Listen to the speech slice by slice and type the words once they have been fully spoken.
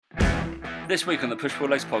This week on the Push Pull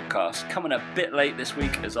Legs podcast, coming a bit late this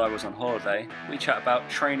week as I was on holiday, we chat about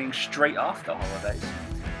training straight after holidays,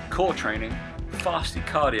 core training, fasted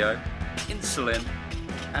cardio, insulin,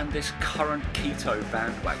 and this current keto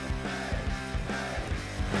bandwagon.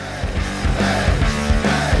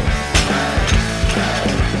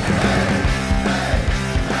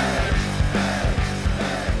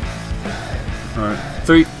 Alright,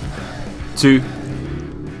 3, 2,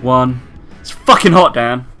 1. It's fucking hot,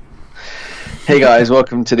 Dan. Hey guys,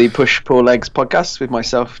 welcome to the Push Pull Legs podcast with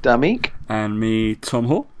myself, Dan Meek. And me, Tom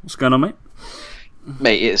Hall. What's going on, mate?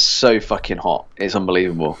 Mate, it's so fucking hot. It's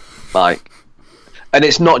unbelievable. And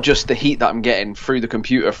it's not just the heat that I'm getting through the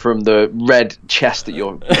computer from the red chest that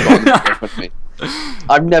you're got in front of me.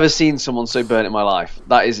 I've never seen someone so burnt in my life.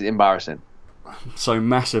 That is embarrassing. So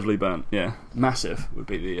massively burnt, yeah. Massive would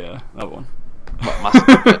be the other one.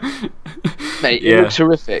 Massive. Mate, it looks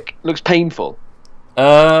horrific. It looks painful.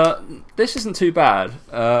 This isn't too bad.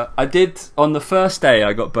 I did on the first day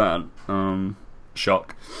I got burnt.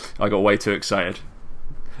 Shock. I got way too excited.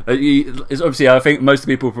 It's obviously, I think most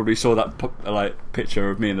people probably saw that picture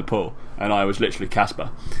of me in the pool, and I was literally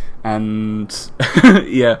Casper. And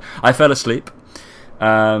yeah, I fell asleep.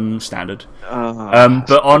 Standard.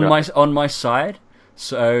 But on my side.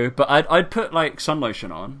 So, but I'd put like sun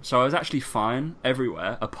lotion on, so I was actually fine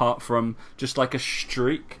everywhere apart from just like a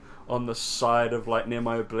streak on the side of like near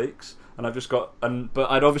my obliques, and I've just got but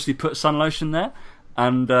I'd obviously put sun lotion there,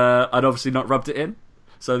 and I'd obviously not rubbed it in,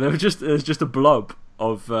 so there's just a blob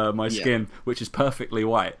of my skin which is perfectly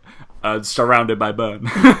white, surrounded by burn,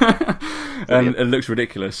 and it looks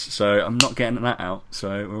ridiculous. So I'm not getting that out, so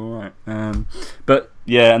we're all right. But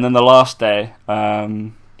yeah, and then the last day,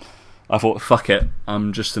 I thought, fuck it,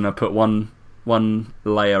 I'm just gonna put one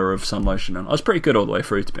layer of sun lotion on. I was pretty good all the way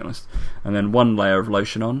through, to be honest. And then one layer of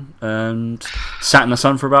lotion on, and sat in the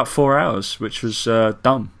sun for about 4 hours, which was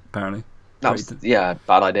dumb, apparently. Bad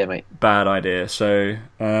idea, mate. Bad idea. So,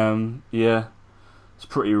 yeah, it's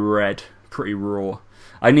pretty red, pretty raw.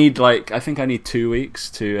 I think I need 2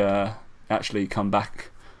 weeks to actually come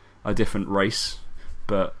back a different race,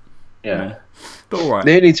 but yeah. But all right.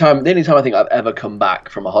 The only time I think I've ever come back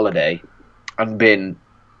from a holiday and been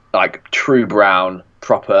like true brown,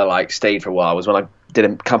 proper, like stayed for a while was when I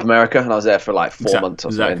did Camp America, and I was there for like 4 months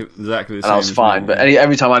or something. Exactly the same. And I was fine, but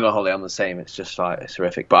every time I go on holiday, I'm the same. It's just like, it's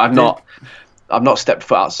horrific. But I've not stepped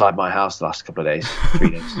foot outside my house the last couple of days, 3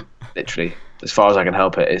 days, literally, as far as I can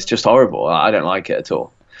help it. It's just horrible. I don't like it at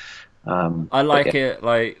all. I like it,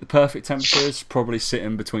 like the perfect temperatures probably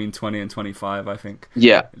sitting between 20 and 25, I think.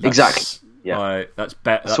 Yeah, exactly. Yeah, like, that's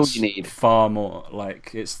better. That's all you need. Far more, like,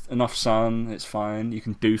 it's enough sun. It's fine. You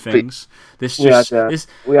can do things. We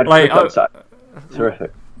had like,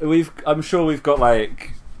 terrific. I'm sure we've got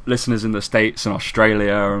like listeners in the States and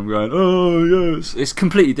Australia, and going, oh yes, it's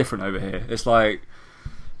completely different over here. It's like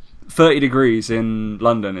 30 degrees in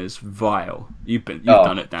London is vile. You've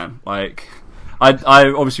done it, Dan. Like,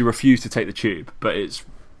 I obviously refuse to take the tube, but it's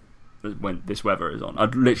when this weather is on.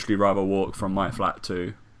 I'd literally rather walk from my flat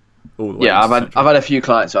to all the way. Yeah, I've had a few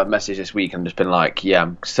clients who I've messaged this week and just been like, yeah,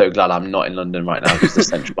 I'm so glad I'm not in London right now because the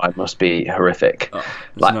Central Line must be horrific.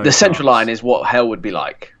 The Central Line is what hell would be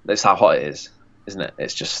like. That's how hot it is, isn't it?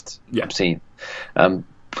 It's just obscene. But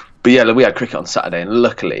yeah, we had cricket on Saturday, and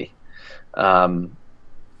luckily,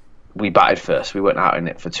 we batted first. We weren't out in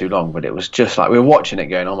it for too long, but it was just like we were watching it,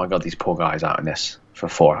 going, "Oh my god, these poor guys out in this for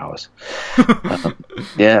 4 hours."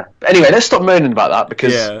 Yeah. Anyway, let's stop moaning about that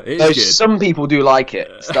because some people do like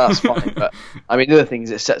it. So that's fine. But I mean, the other thing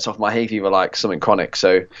is it sets off my hay fever like something chronic.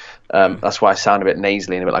 So that's why I sound a bit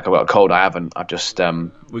nasally and a bit like I've got a cold. I haven't. I've just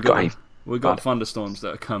we've got thunderstorms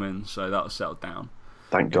that are coming, so that'll settle down.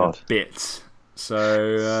 Thank God. A bit.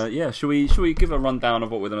 So yeah, should we give a rundown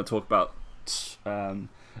of what we're going to talk about?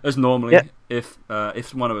 As normally, if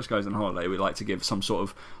one of us goes on holiday, we like to give some sort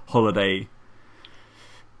of holiday,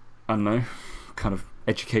 I don't know, kind of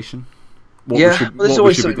education. There's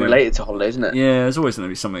always something related to holiday, isn't it? Yeah, there's always going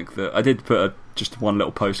to be something that I did put just one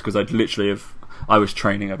little post because I was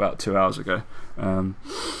training about 2 hours ago.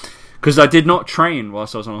 Because I did not train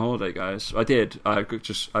whilst I was on holiday, guys. I did. I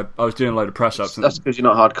was doing a load of press ups. That's because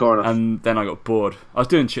you're not hardcore enough. And then I got bored. I was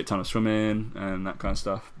doing a shit ton of swimming and that kind of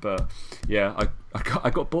stuff. But yeah, I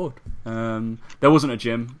got bored. There wasn't a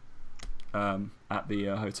gym at the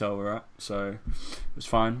hotel we're at, so it was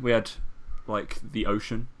fine. We had like the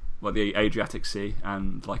ocean, like the Adriatic Sea,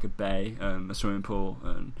 and like a bay and a swimming pool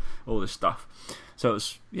and all this stuff. So it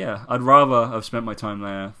was, I'd rather have spent my time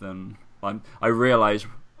there than I realised.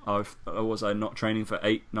 Was I not training for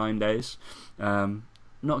 8-9 days? Not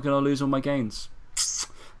going to lose all my gains.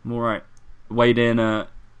 I'm alright. Weighed in at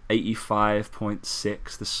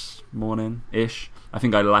 85.6 this morning ish. I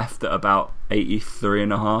think I left at about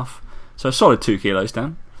 83.5, so a solid 2 kilos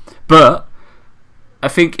down. But I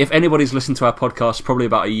think if anybody's listened to our podcast probably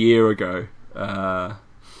about a year ago,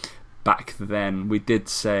 back then we did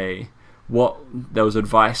say there was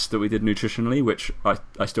advice that we did nutritionally, which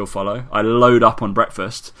I still follow. I load up on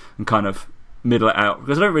breakfast and kind of middle it out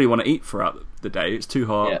because I don't really want to eat throughout the day. It's too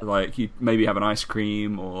hot. Yeah. Like you maybe have an ice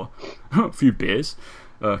cream or a few beers,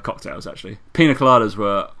 cocktails actually. Pina coladas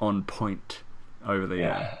were on point over the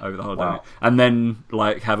holiday, wow. And then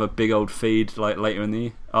like have a big old feed like later in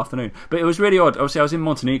the afternoon. But it was really odd. Obviously, I was in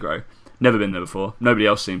Montenegro, never been there before. Nobody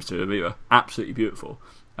else seems to have either. Absolutely beautiful,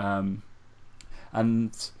 and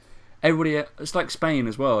everybody. It's like Spain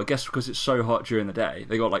as well. I guess because it's so hot during the day,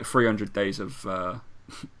 they got like 300 days of.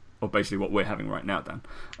 Or basically what we're having right now, Dan.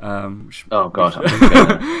 Oh God!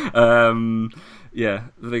 Yeah,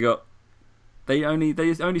 They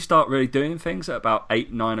only start really doing things at about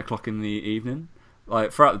 8-9 o'clock in the evening.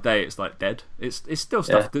 Like throughout the day, it's like dead. It's still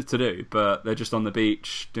stuff to do, but they're just on the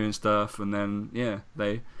beach doing stuff, and then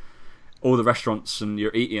all the restaurants and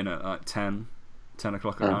you're eating at like 10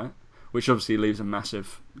 o'clock at night, which obviously leaves a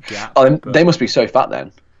massive gap. Oh, they must be so fat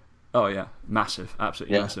then. Oh yeah, massive,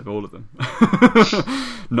 absolutely massive, all of them.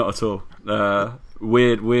 Not at all.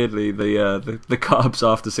 Weirdly, the carbs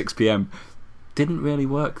after 6 p.m. didn't really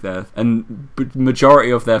work there, and majority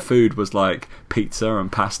of their food was like pizza and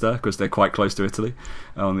pasta because they're quite close to Italy,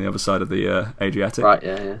 on the other side of the Adriatic. Right.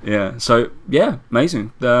 Yeah. So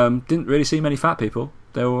amazing. Didn't really see many fat people.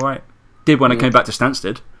 They were all right. Did when I came back to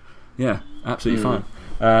Stansted. Yeah, absolutely fine.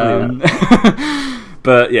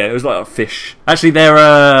 But yeah, it was like a fish. Actually,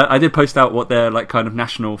 I did post out what their like kind of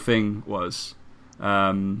national thing was.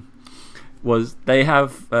 Was they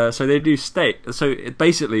have so they do steak. So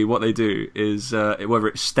basically, what they do is whether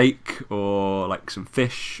it's steak or like some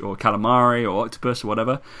fish or calamari or octopus or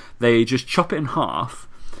whatever, they just chop it in half,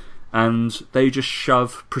 and they just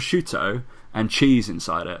shove prosciutto and cheese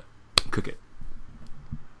inside it, cook it.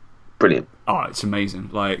 Brilliant. Oh, it's amazing.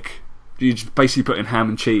 Like. You just basically put in ham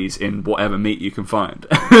and cheese in whatever meat you can find.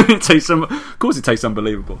 Of course, it tastes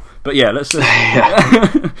unbelievable. But yeah, let's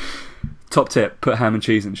top tip: put ham and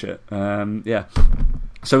cheese and shit. Yeah.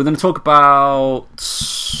 So we're going to talk about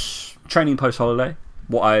training post holiday.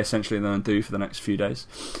 What I essentially then do for the next few days.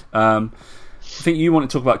 I think you want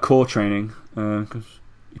to talk about core training because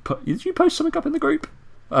did you post something up in the group?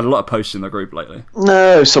 I had a lot of posts in the group lately.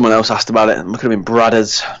 No, someone else asked about it. It could have been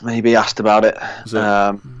Bradders. Maybe asked about it.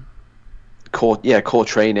 Core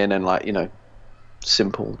training and like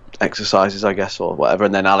simple exercises, I guess, or whatever.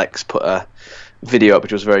 And then Alex put a video up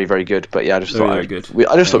which was very, very good. But yeah, I just thought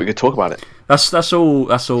we could talk about it. That's all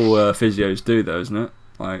physios do, though, isn't it?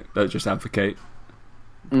 Like they just advocate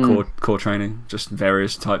core training, just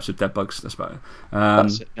various types of dead bugs. That's about it.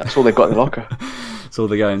 That's all they've got in the locker. That's all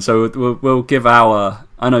they're going. So we'll give our.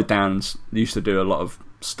 I know Dan's used to do a lot of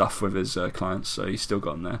stuff with his clients, so he's still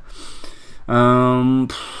got them there.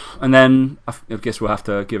 And then I guess we'll have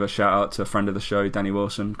to give a shout out to a friend of the show, Danny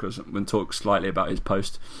Wilson, because we'll talk slightly about his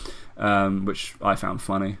post, which I found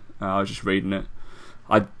funny. I was just reading it.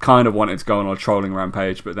 I kind of wanted to go on a trolling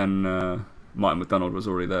rampage, but then Martin McDonald was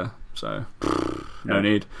already there, so no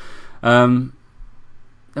need. Then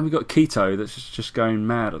we got keto that's just going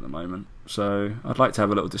mad at the moment, so I'd like to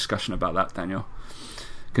have a little discussion about that, Daniel.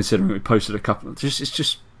 Considering we posted a couple, it's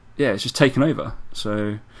just taken over.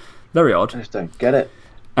 So. Very odd. I just don't get it.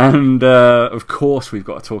 And of course, we've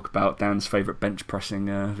got to talk about Dan's favourite bench pressing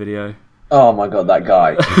video. Oh my god, that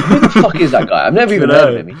guy! Who the fuck is that guy? I've never even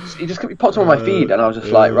heard of him. He just popped on my feed, and I was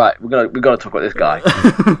just like, right, we got to talk about this guy.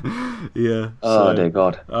 Yeah. Oh dear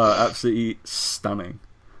God. Absolutely stunning.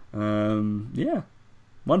 Yeah,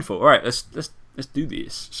 wonderful. All right, let's do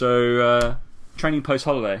this. So, training post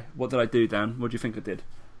holiday. What did I do, Dan? What do you think I did?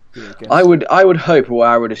 I would hope, or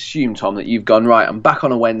I would assume, Tom, that you've gone right. I'm back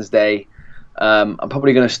on a Wednesday. I'm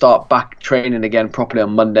probably going to start back training again properly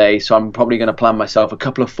on Monday. So I'm probably going to plan myself a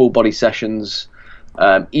couple of full body sessions,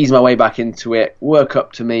 ease my way back into it, work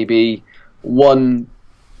up to maybe one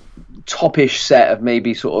top-ish set of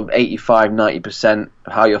maybe sort of 85-90%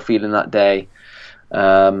 of how you're feeling that day,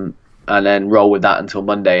 and then roll with that until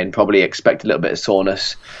Monday, and probably expect a little bit of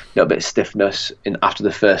soreness, a little bit of stiffness after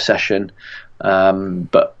the first session.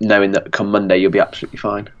 But knowing that come Monday you'll be absolutely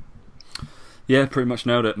fine. Yeah, pretty much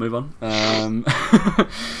nailed it. Move on. Yeah,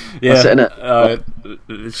 that's it, innit?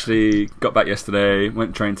 Literally got back yesterday, went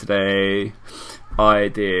and trained today. I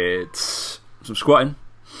did some squatting.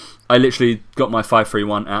 I literally got my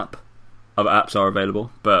 531 app. Other apps are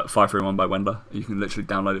available, but 531 by Wendler, you can literally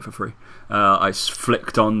download it for free. I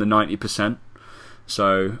flicked on the 90%.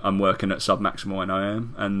 so I'm working at sub-maximal when I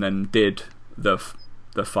am, and then did the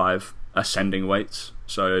 5 ascending weights.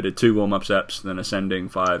 So I did 2 warm-up sets, then ascending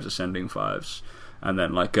 5s, ascending 5s, and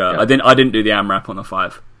then I didn't do the AMRAP on the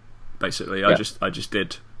 5. Basically, I just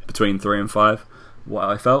did between 3 and 5 what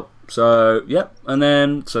I felt. So and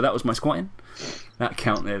then that was my squatting. That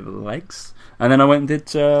counted legs, and then I went and did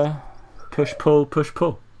push pull.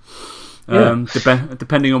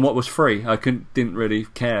 Depending on what was free, I didn't really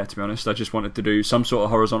care, to be honest. I just wanted to do some sort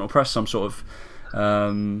of horizontal press, some sort of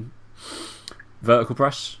vertical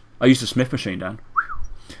press. I used a Smith machine, Dan.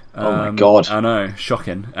 Oh my god! I know,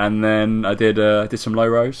 shocking. And then I did some low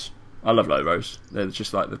rows. I love low rows; they're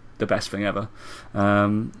just like the best thing ever.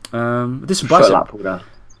 Did some bicep. Pull down.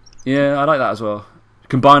 Yeah, I like that as well.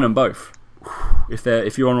 Combine them both.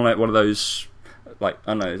 If you're on like one of those, like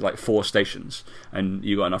I don't know, like 4 stations, and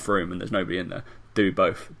you got enough room and there's nobody in there, do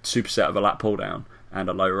both. Superset of a lat pull down and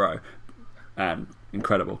a low row, and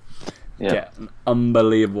incredible. Yeah. Get an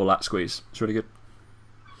unbelievable lat squeeze. It's really good.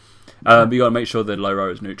 But you got to make sure the low row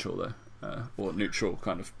is neutral though, or neutral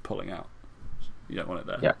kind of pulling out. You don't want it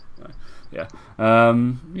there.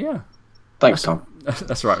 Yeah. Thanks, Tom.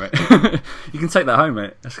 That's right, mate. You can take that home,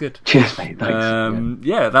 mate. That's good. Cheers, mate. Thanks.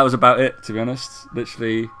 That was about it, to be honest.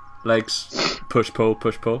 Literally, legs, push, pull.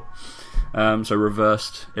 So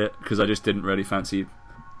reversed it, because I just didn't really fancy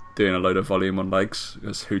doing a load of volume on legs,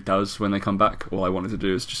 because who does when they come back? All I wanted to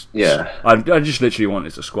do is just... Yeah. I just literally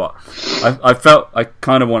wanted to squat. I felt I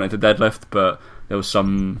kind of wanted to deadlift, but there was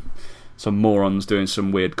some morons doing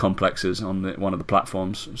some weird complexes on one of the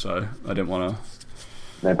platforms, so I didn't want to...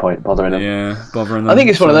 No point bothering them. Yeah, bothering them. I think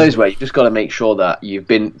it's one of those where you've just got to make sure that you've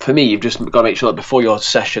just got to make sure that before your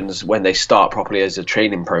sessions, when they start properly as a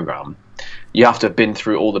training program, you have to have been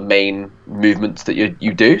through all the main movements that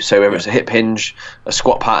you do. So whether it's a hip hinge, a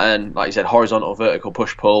squat pattern, like you said, horizontal, vertical,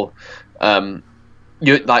 push, pull, you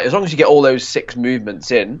like as long as you get all those 6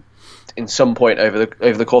 movements in some point over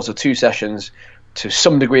the course of 2 sessions to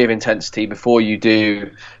some degree of intensity before you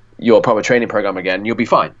do your proper training program again, you'll be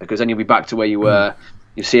fine, because then you'll be back to where you were.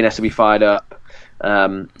 Your CNS will be fired up,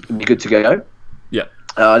 and be good to go. Yeah.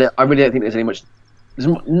 I really don't think there's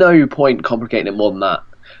no point complicating it more than that.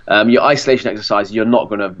 Your isolation exercise, you're not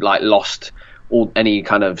going to lost any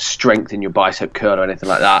kind of strength in your bicep curl or anything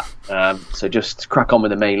like that. So just crack on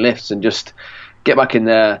with the main lifts and just get back in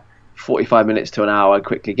there, 45 minutes to an hour,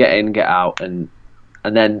 quickly get in, get out, and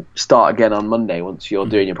then start again on Monday once you're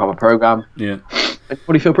doing your proper program. Yeah. I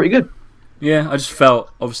probably feel pretty good. Yeah, I just felt,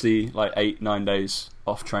 obviously, 8-9 days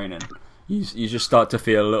off training, you just start to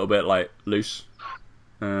feel a little bit loose.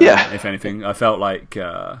 If anything, I felt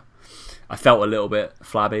a little bit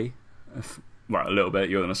flabby. Well, a little bit.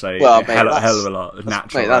 You're going to say a hell of a lot.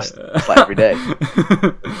 Natural. Mate, that's like every day.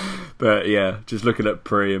 But yeah, just looking at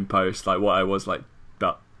pre and post, what I was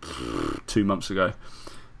about 2 months ago,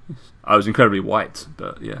 I was incredibly white.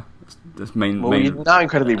 But yeah. You're now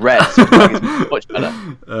incredibly red, so it's much better.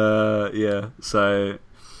 So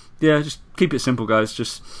just keep it simple, guys.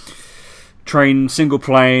 Just train single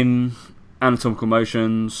plane, anatomical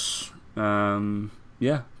motions. I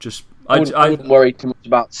wouldn't worry too much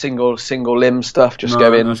about single limb stuff. Just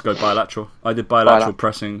go in. Just go bilateral. I did bilateral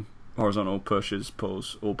pressing, horizontal pushes,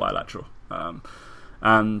 pulls, all bilateral.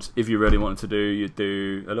 And if you really wanted to do, you'd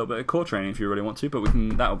do a little bit of core training if you really want to. But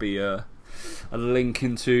that'll be a link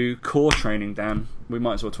into core training, Dan. We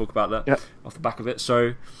might as well talk about that off the back of it.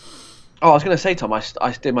 So, I was going to say, Tom, I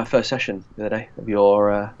did my first session the other day of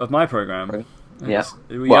your of my program. Yeah.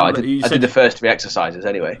 Well, I did the first 3 exercises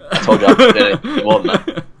anyway. I told you I was doing it more than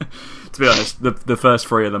that. To be honest, the first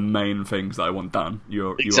 3 are the main things that I want done.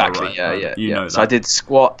 Exactly. You are right. You know that. So I did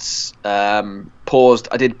squats, paused.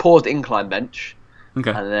 I did paused incline bench. Okay.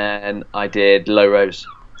 And then I did low rows.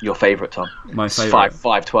 Your favourite, Tom. My favourite.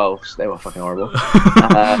 512s. They were fucking horrible.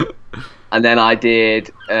 And then I did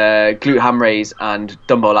glute ham raise and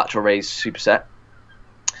dumbbell lateral raise superset.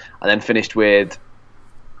 And then finished with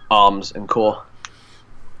arms and core.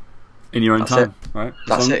 In your own time, right?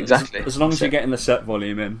 That's it, exactly. As long as you're getting the set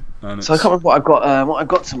volume in. So I can't remember what I've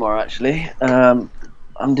got tomorrow, actually. I'm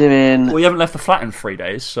doing... Well, you haven't left the flat in 3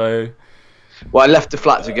 days, so... Well, I left the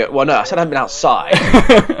flat to go... Well, no, I said I hadn't been outside.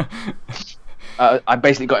 I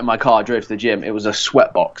basically got in my car, drove to the gym. It was a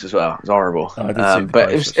sweat box as well. It was horrible.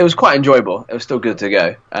 But it was quite enjoyable. It was still good to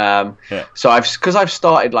go. So because I've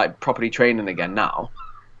started properly training again now,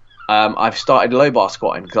 I've started low bar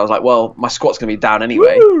squatting because I was like, well, my squat's going to be down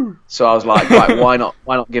anyway. Woo! So I was like, right, why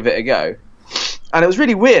not give it a go? And it was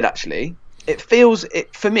really weird, actually.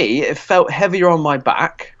 For me, it felt heavier on my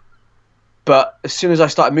back But as soon as I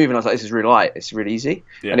started moving, I was like, this is really light. It's really easy.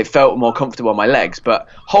 Yeah. And it felt more comfortable on my legs. But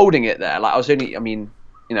holding it there, like I was only, I mean,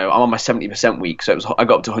 you know, I'm on my 70% week, so I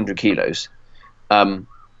got up to 100 kilos. And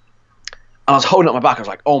I was holding up my back. I was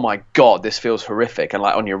like, oh my God, this feels horrific. And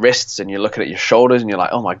like on your wrists, and you're looking at your shoulders and you're like,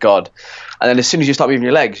 oh my God. And then as soon as you start moving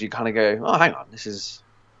your legs, you kind of go, oh, hang on, this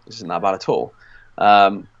isn't that bad at all.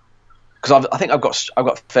 Because I think I've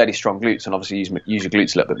got fairly strong glutes, and obviously use your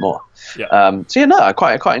glutes a little bit more. Yeah. So yeah, no, I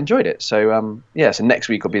quite enjoyed it. So so next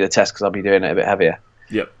week will be the test because I'll be doing it a bit heavier.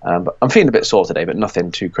 Yep. But I'm feeling a bit sore today, but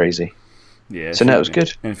nothing too crazy. Yeah. So no, it was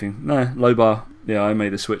good. No, low bar. Yeah, I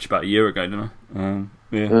made the switch about a year ago, didn't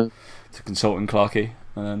I? To consulting Clarky,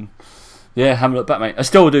 and then haven't looked back, mate. I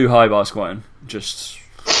still do high bar squatting, just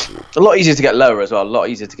a lot easier to get lower as well. A lot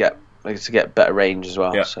easier to get better range as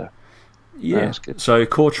well. Yeah. So yeah, that's good. So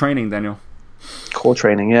core training, Daniel. Core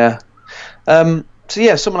training, yeah. So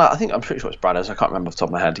yeah, I'm pretty sure it's Bradders. I can't remember off the top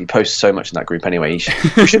of my head. He posts so much in that group anyway.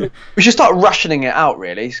 We should start rationing it out,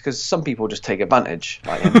 really, because some people just take advantage,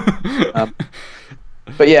 like him.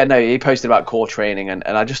 But yeah, no, he posted about core training, and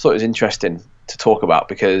I just thought it was interesting to talk about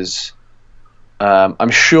because I'm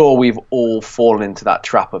sure we've all fallen into that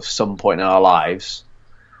trap of some point in our lives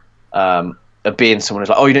of being someone who's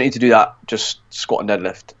like, oh, you don't need to do that, just squat and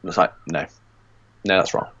deadlift. And it's like, no,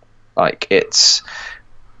 that's wrong. Like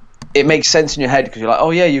it makes sense in your head because you're like,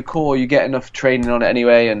 oh yeah, you're core, you get enough training on it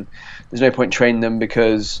anyway, and there's no point training them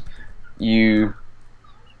because you're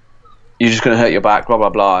just going to hurt your back, blah blah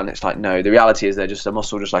blah. And it's like, no, the reality is they're just a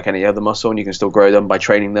muscle, just like any other muscle, and you can still grow them by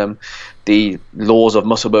training them. The laws of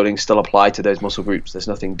muscle building still apply to those muscle groups. There's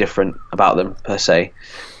nothing different about them per se.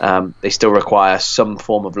 They still require some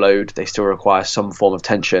form of load. They still require some form of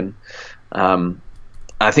tension.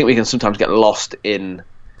 I think we can sometimes get lost in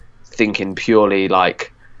thinking purely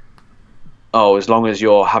like, oh, as long as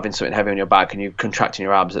you're having something heavy on your back and you're contracting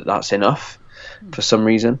your abs, that's enough for some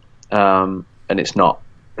reason. And it's not,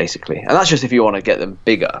 basically. And that's just if you want to get them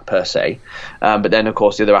bigger per se. But then, of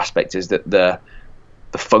course, the other aspect is that the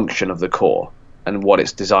function of the core and what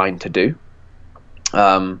it's designed to do,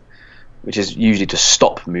 which is usually to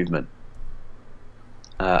stop movement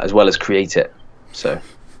as well as create it. So,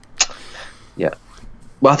 yeah.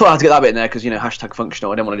 Well, I thought I had to get that bit in there because, hashtag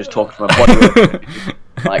functional. I didn't want to just talk from a body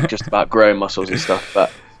like just about growing muscles and stuff.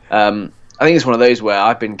 But I think it's one of those where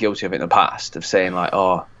I've been guilty of it in the past, of saying like,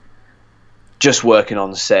 oh, just working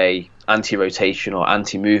on, say, anti-rotation or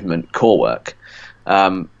anti-movement core work,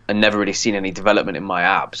 and never really seen any development in my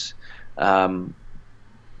abs. And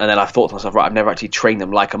then I've thought to myself, right, I've never actually trained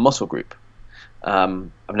them like a muscle group.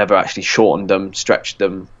 I've never actually shortened them, stretched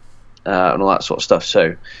them, and all that sort of stuff.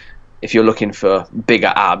 So if you're looking for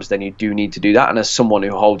bigger abs, then you do need to do that. And as someone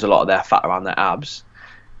who holds a lot of their fat around their abs,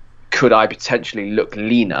 could I potentially look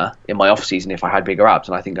leaner in my off season if I had bigger abs?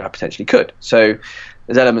 And I think I potentially could. So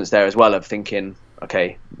there's elements there as well of thinking,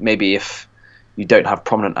 okay, maybe if you don't have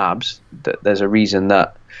prominent abs, that there's a reason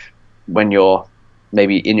that when you're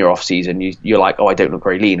maybe in your off season, you're like, oh, I don't look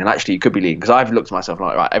very lean. And actually you could be lean, because I've looked at myself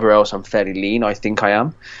like, right, everywhere else I'm fairly lean. I think I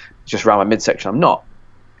am. Just around my midsection, I'm not.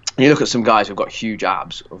 And you look at some guys who've got huge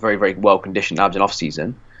abs, or very, very well conditioned abs in off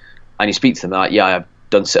season, and you speak to them, they're like, yeah, I've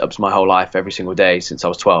done sit-ups my whole life every single day since I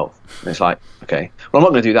was 12. And it's like, okay, well, I'm not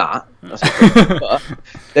going to do that. But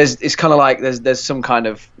it's kind of like there's some kind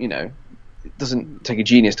of, it doesn't take a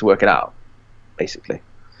genius to work it out, basically.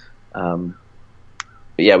 But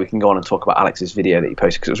yeah, we can go on and talk about Alex's video that he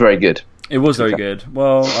posted because it was very good. It was very good.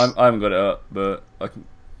 Well, I haven't got it up, but I can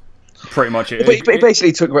pretty much. He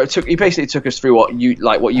basically took us through what you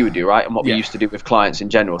would do, right, and what we used to do with clients in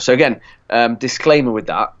general. So again, disclaimer with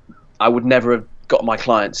that, I would never have got my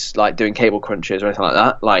clients like doing cable crunches or anything like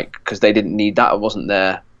that, like, because they didn't need that. That wasn't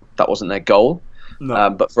their goal. No.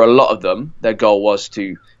 But for a lot of them, their goal was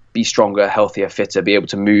to be stronger, healthier, fitter, be able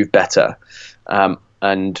to move better,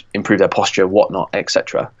 and improve their posture, whatnot,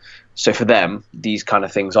 etc. So for them, these kind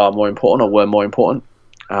of things are more important, or were more important.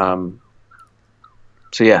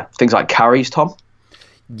 So yeah, things like carries, Tom.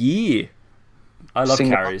 Yeah, I love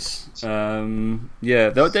carries.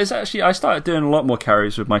 There's actually, I started doing a lot more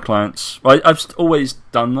carries with my clients. I've always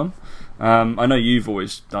done them. I know you've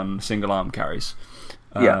always done single arm carries.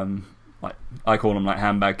 Like I call them like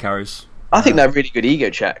handbag carries. I think they're a really good ego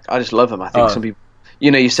check. I just love them. I think some people,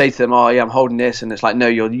 you say to them, oh yeah, I'm holding this, and it's like, no,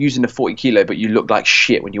 you're using the 40 kilo, but you look like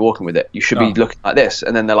shit when you're walking with it. You should be looking like this.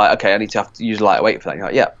 And then they're like, okay, I need to have to use lighter weight for that. You're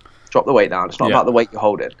like, yeah, drop the weight down. It's not about the weight you're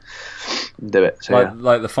holding. Do it. So,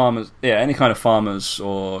 like the farmers, any kind of farmers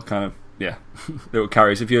or kind of little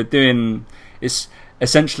carries. If you're doing, it's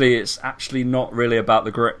essentially, it's actually not really about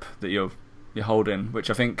the grip that you're you're holding, which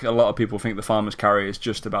I think a lot of people think the farmer's carry is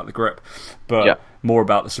just about the grip, but more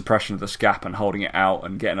about the suppression of the scap and holding it out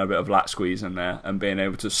and getting a bit of lat squeeze in there and being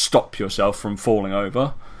able to stop yourself from falling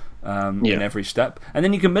over in every step. And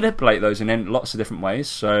then you can manipulate those in lots of different ways.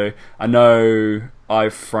 So I know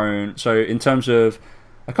I've thrown, so in terms of,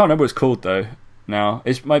 I can't remember what it's called though now,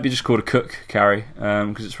 it might be just called a Cook carry,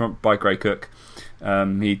 because it's by Gray Cook.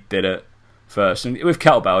 He did it first, and with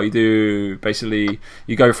kettlebell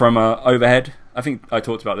you go from overhead. I think I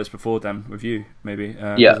talked about this before, Dan, with you maybe.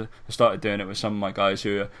 I started doing it with some of my guys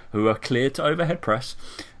who are cleared to overhead press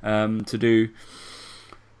to do.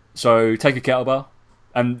 So take a kettlebell,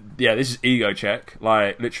 and this is ego check,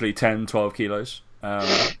 like literally 10-12 kilos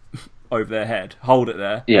over their head, hold it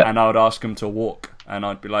there, and I would ask them to walk, and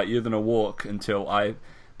I'd be like, you're going to walk until I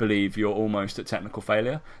believe you're almost at technical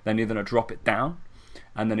failure, then you're going to drop it down,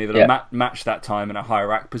 and then either match that time in a high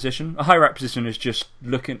rack position. A high rack position is just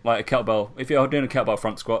looking like a kettlebell. If you're doing a kettlebell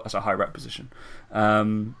front squat, that's a high rack position.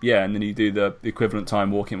 And then you do the equivalent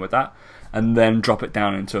time walking with that, and then drop it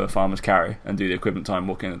down into a farmer's carry and do the equivalent time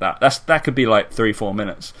walking with that. That could be like 3-4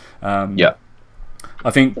 minutes.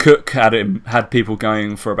 I think Cook had people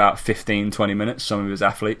going for about 15-20 minutes, some of his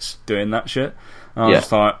athletes doing that shit. And I was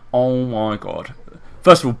just like, oh my god.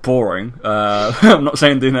 First of all, boring. I'm not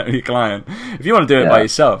saying doing that with your client. If you want to do it by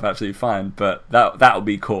yourself, absolutely fine. But that would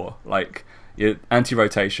be core. Like, you're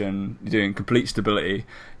anti-rotation, you're doing complete stability.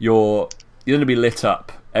 You're going to be lit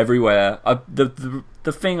up everywhere.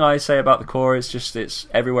 The thing I say about the core is just it's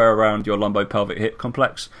everywhere around your lumbo-pelvic hip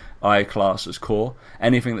complex. I class as core.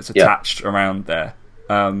 Anything that's attached around there,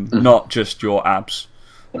 not just your abs.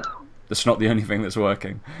 That's not the only thing that's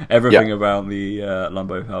working. Everything around the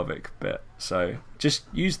lumbo-pelvic bit. So just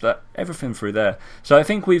use that everything through there. So I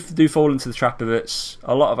think we do fall into the trap of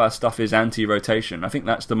a lot of our stuff is anti-rotation. I think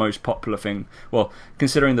that's the most popular thing. Well,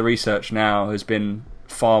 considering the research now has been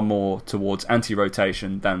far more towards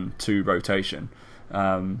anti-rotation than to rotation.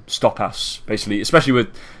 Stop us basically, especially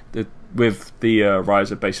with the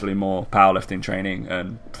rise of basically more powerlifting training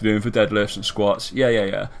and doing for deadlifts and squats.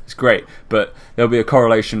 It's great, but there'll be a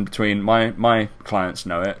correlation between my clients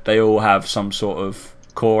know it. They all have some sort of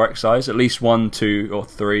core exercise, at least 1, 2, or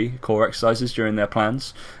 3 core exercises during their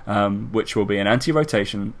plans, which will be an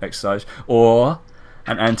anti-rotation exercise or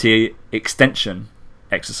an anti-extension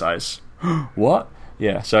exercise. What?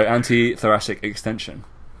 Yeah, so anti-thoracic extension.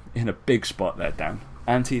 In a big spot there, Dan.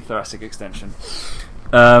 Anti-thoracic extension.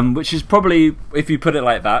 Which is probably, if you put it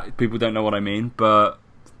like that, people don't know what I mean, but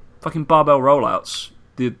fucking barbell rollouts.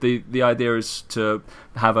 The idea is to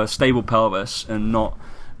have a stable pelvis and not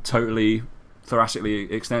totally thoracically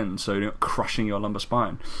extend, so you're not crushing your lumbar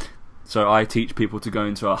spine. So I teach people to go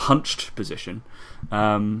into a hunched position,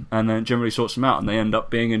 and then it generally sorts them out, and they end up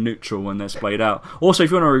being in neutral when they're splayed out. Also, if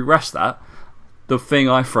you want to regress that, the thing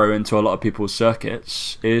I throw into a lot of people's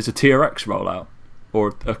circuits is a TRX rollout,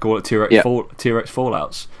 or I call it TRX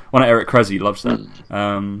fallouts. One of Eric Kreze loves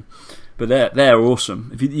that. But they're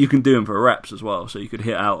awesome. If you can do them for reps as well, so you could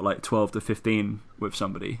hit out like 12 to 15 with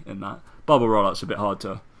somebody in that. Barbell rollout's a bit hard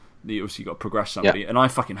to. You obviously got to progress somebody, and I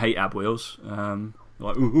fucking hate ab wheels.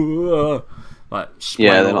 Like they're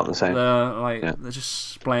not the same. They're just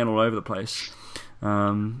splaying all over the place.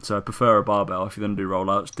 So I prefer a barbell. If you're going to do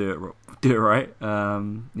rollouts, do it right.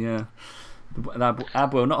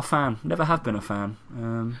 Ab wheel, not a fan. Never have been a fan.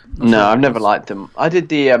 No, I've never liked them. I did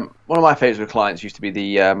the one of my favourites with clients used to be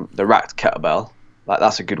the racked kettlebell. Like,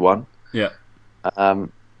 that's a good one. Yeah.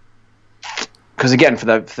 Because again, for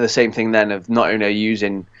the same thing then of not only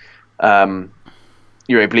using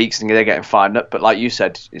your obliques and they're getting fired up, but like you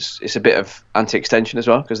said, it's a bit of anti-extension as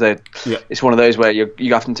well, because it's one of those where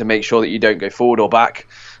you have to make sure that you don't go forward or back.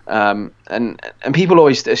 And people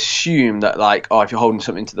always assume that, like, if you're holding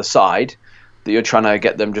something to the side, that you're trying to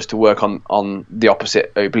get them just to work on the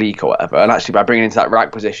opposite oblique or whatever. And actually, by bringing it into that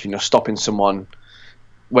rack position, you're stopping someone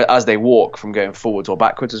as they walk from going forwards or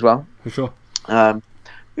backwards as well. For sure.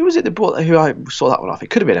 Who was it who I saw that one off? It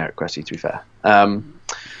could have been Eric Kreze, to be fair.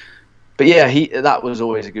 But yeah, that was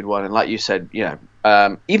always a good one. And like you said,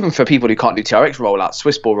 even for people who can't do TRX rollouts,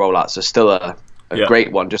 Swiss ball rollouts are still a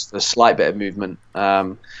great one. Just a slight bit of movement.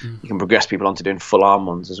 You can progress people onto doing full arm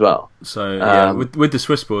ones as well. So with the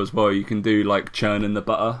Swiss ball as well, you can do like churning the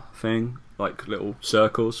butter thing, like little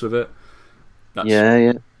circles with it.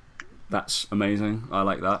 That's amazing. I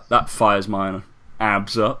like that. That fires my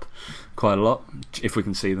abs up quite a lot, if we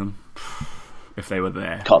can see them. If they were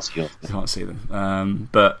there, can't see them.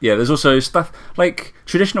 But yeah, there's also stuff like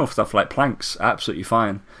traditional stuff like planks, absolutely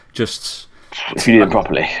fine. Just if you do them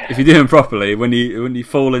properly. If you do them properly, when you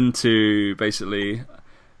fall into basically,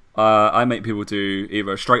 I make people do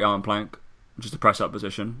either a straight arm plank which is the press up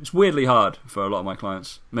position. It's weirdly hard for a lot of my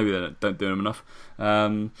clients. Maybe they don't do them enough.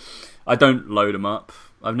 I don't load them up.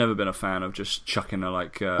 I've never been a fan of just chucking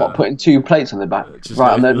putting 2 plates on the back,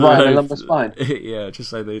 right on the lumbar spine. Yeah,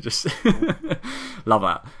 just so they just love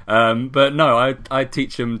that. But no, I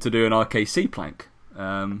teach them to do an RKC plank,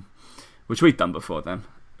 which we've done before then,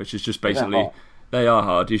 which is just basically they are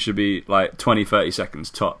hard. You should be like 20-30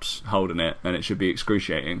 seconds tops holding it, and it should be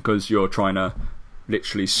excruciating because you're trying to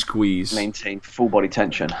literally maintain full body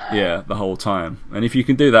tension. Yeah, the whole time. And if you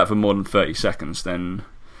can do that for more than 30 seconds, then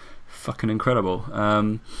fucking incredible.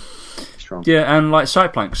 Strong. Yeah, and like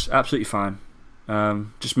side planks, absolutely fine.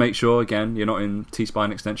 Just make sure again you're not in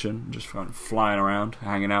T-spine extension, just flying around,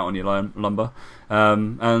 hanging out on your lumbar.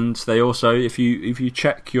 And they also, if you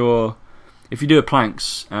check if you do a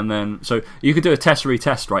planks and then so you could do a test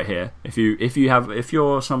retest right here. If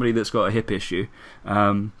you're somebody that's got a hip issue,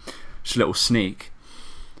 just a little sneak,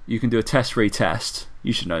 you can do a test retest.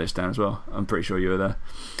 You should know this, Dan, as well. I'm pretty sure you were there.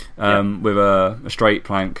 With a straight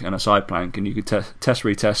plank and a side plank, and you could test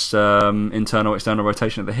retest internal external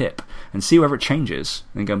rotation of the hip and see whether it changes,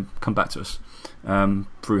 and then come back to us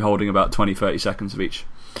through holding about 20-30 seconds of each.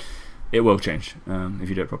 It will change if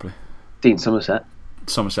you do it properly. Dean Somerset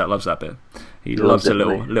loves that bit. He loves a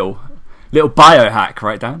little biohack,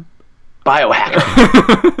 right, Dan? Biohack.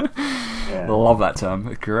 Love that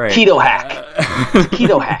term. Great. Keto hack.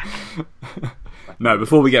 Keto hack. No,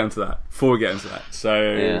 before we get into that.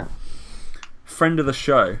 So, friend of the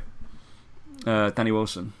show, Danny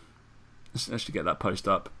Wilson. Let's actually get that post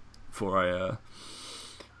up before I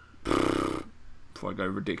go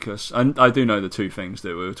ridiculous. And I do know the 2 things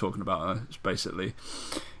that we were talking about. Basically,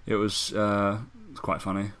 it was quite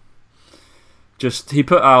funny. Just he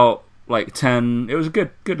put out like 10. It was a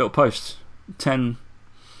good little post. 10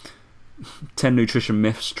 nutrition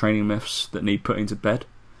myths, training myths that need putting to bed.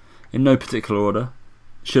 In no particular order.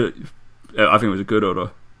 I think it was a good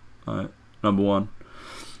order. Number 1,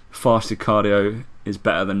 fasted cardio is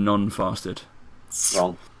better than non-fasted.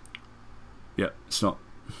 Wrong. Yeah, it's not.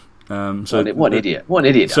 What an idiot! What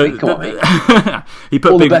an idiot! So come on, mate. He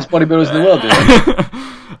put all the best bodybuilders in the world do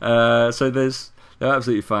it. So they're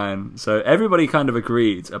absolutely fine. So everybody kind of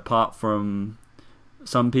agreed, apart from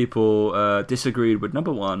some people disagreed with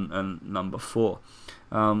number 1 and number 4.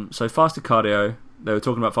 So fasted cardio. They were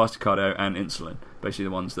talking about fasted cardio and insulin, basically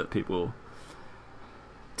the ones that people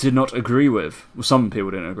did not agree with. Well, some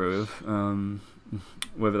people didn't agree with.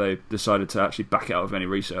 Whether they decided to actually back it out with any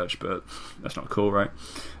research, but that's not cool, right?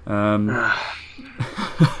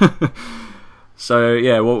 So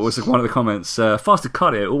yeah, what was one of the comments? Fasted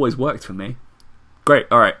cardio always worked for me. Great,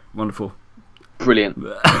 all right, wonderful, brilliant.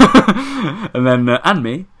 And then and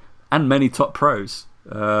me and many top pros.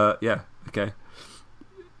 Yeah, okay.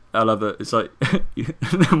 I love that. It's like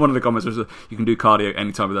one of the comments was, "You can do cardio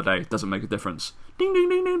any time of the day. It doesn't make a difference." Ding ding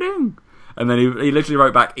ding ding ding. And then he literally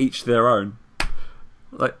wrote back, "Each to their own."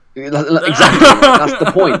 Like exactly. That's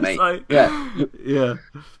the point, mate. Like, yeah.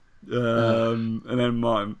 And then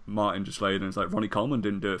Martin just laid in. It's like Ronnie Coleman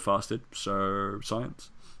didn't do it fasted, so science.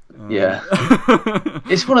 Yeah.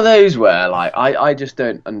 It's one of those where like I just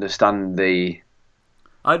don't understand the.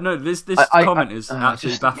 I know this comment is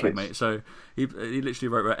absolutely baffling, mate. So he literally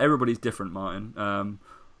wrote, "Everybody's different, Martin.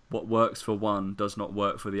 What works for one does not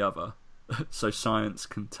work for the other. So science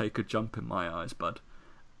can take a jump in my eyes, bud."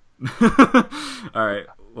 All right,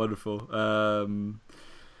 wonderful.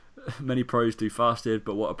 Many pros do fasted,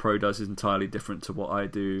 but what a pro does is entirely different to what I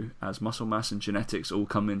do, as muscle mass and genetics all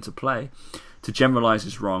come into play. To generalize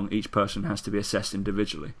is wrong. Each person has to be assessed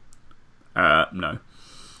individually. No.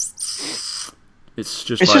 It's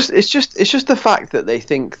just the fact that they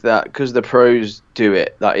think that because the pros do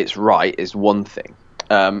it, that it's right is one thing.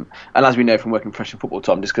 And as we know from working professional football,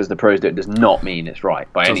 Tom, just because the pros do it does not mean it's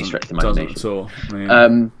right by any stretch of the imagination. Doesn't at all. I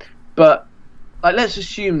mean, but like, let's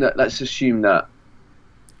assume that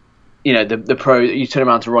you know the pro. You turn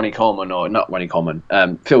around to Ronnie Coleman, or not Ronnie Coleman,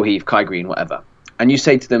 Phil Heath, Kai Green, whatever, and you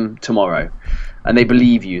say to them tomorrow, and they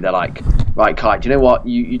believe you. They're like, right, Kai, do you know what?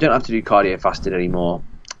 You don't have to do cardio fasted anymore.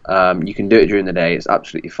 You can do it during the day. It's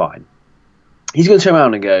absolutely fine. He's going to turn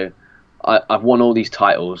around and go, I've won all these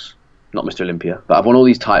titles. Not Mr. Olympia, but I've won all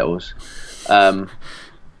these titles. I'm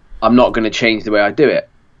not going to change the way I do it.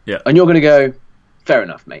 Yeah. And you're going to go, fair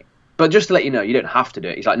enough, mate. But just to let you know, you don't have to do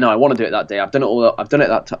it. He's like, no, I want to do it that day. I've done it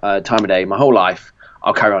that time of day my whole life.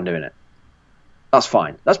 I'll carry on doing it. That's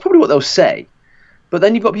fine. That's probably what they'll say. But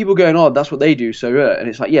then you've got people going, oh, that's what they do. So, and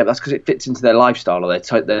it's like, yeah, that's because it fits into their lifestyle or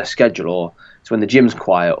their schedule, or it's when the gym's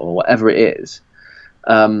quiet or whatever it is.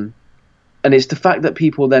 And it's the fact that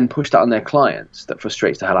people then push that on their clients that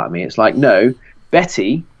frustrates the hell out of me. It's like, no,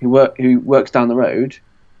 Betty, who works down the road,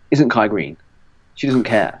 isn't Kai Green. She doesn't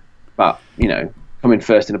care about, coming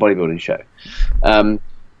first in a bodybuilding show. And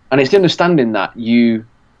it's the understanding that you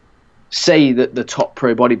say that the top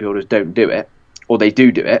pro bodybuilders don't do it, or they do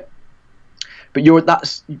it, but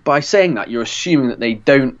by saying that, you're assuming that they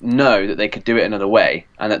don't know that they could do it another way,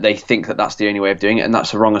 and that they think that that's the only way of doing it, and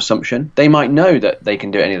that's the wrong assumption. They might know that they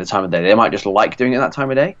can do it any other time of day. They might just like doing it that time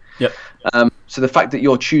of day. Yep. So the fact that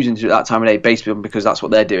you're choosing to do it that time of day based on because that's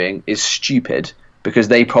what they're doing is stupid, because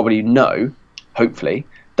they probably know, hopefully,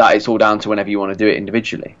 that it's all down to whenever you want to do it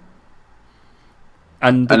individually.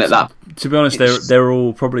 To be honest, they're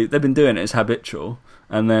all probably, they've been doing it as habitual,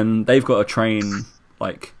 and then they've got to train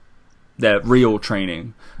like their real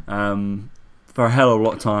training for a hell of a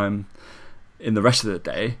lot of time in the rest of the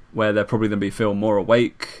day, where they're probably going to feel more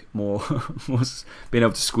awake, more being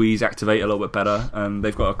able to squeeze, activate a little bit better, and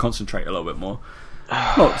they've got to concentrate a little bit more.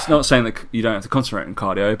 It's not saying that you don't have to concentrate on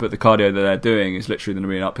cardio, but the cardio that they're doing is literally going to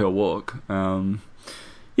be an uphill walk.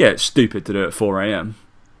 It's stupid to do it at 4 a.m.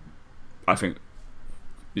 I think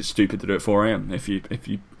it's stupid to do it at 4 a.m. if you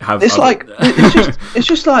have. It's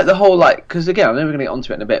just like the whole, like, because again, I'm never going to get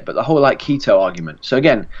onto it in a bit, but the whole like keto argument. So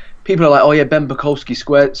again, people are like, oh yeah, Ben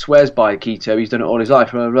Bukowski swears by keto. He's done it all his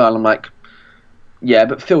life. Blah, blah, blah. And I'm like, yeah,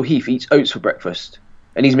 but Phil Heath eats oats for breakfast,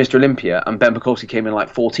 and he's Mr. Olympia, and Ben Bukowski came in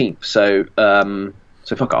like 14th. So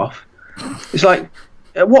fuck off. It's like,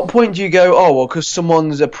 at what point do you go, oh well, because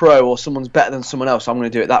someone's a pro or someone's better than someone else, I'm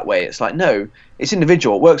going to do it that way? It's like, no, it's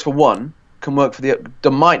individual. It works for one, can work for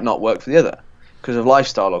that might not work for the other because of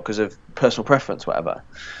lifestyle or because of personal preference, whatever.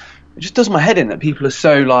 It just does my head in that people are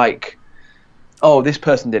so like, oh, this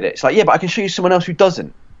person did it. It's like, yeah, but I can show you someone else who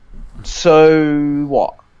doesn't. So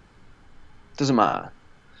what? Doesn't matter.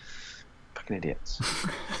 Fucking idiots.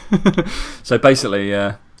 So basically,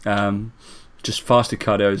 just fasted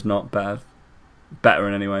cardio is not better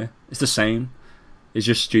in any way. It's the same. It's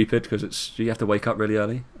just stupid because you have to wake up really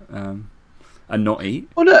early and not eat.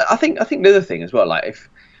 Well, no, I think the other thing as well, like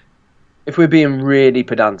if we're being really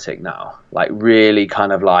pedantic now, like really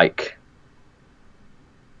kind of like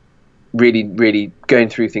really, really going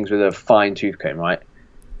through things with a fine tooth comb, right?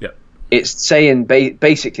 Yeah. It's saying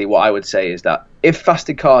basically what I would say is that if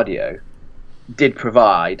fasted cardio did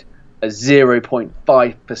provide a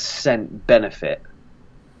 0.5% benefit,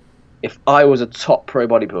 if I was a top pro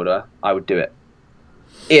bodybuilder, I would do it.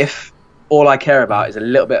 If all I care about is a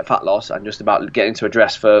little bit of fat loss and just about getting to a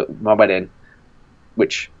dress for my wedding,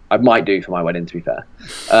 which I might do for my wedding, to be fair,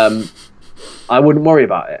 I wouldn't worry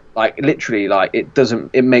about it. Like literally, like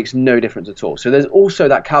it makes no difference at all. So there's also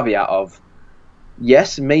that caveat of,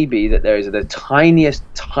 yes, maybe that there is the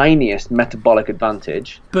tiniest metabolic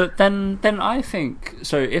advantage. But then I think,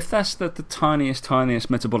 so if that's the tiniest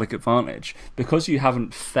metabolic advantage, because you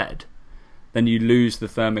haven't fed, then you lose the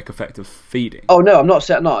thermic effect of feeding. Oh no, I'm not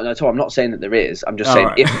saying I'm not saying that there is. I'm just saying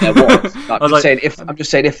right. If there was. I'm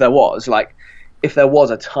just saying if there was, like, if there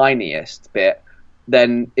was a tiniest bit,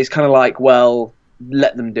 then it's kind of like, well,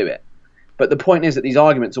 let them do it. But the point is that these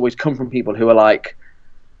arguments always come from people who are like,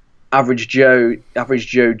 average Joe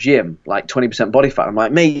Jim, like 20% body fat. I'm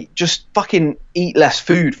like, mate, just fucking eat less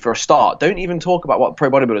food for a start. Don't even talk about what pro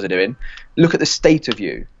bodybuilders are doing. Look at the state of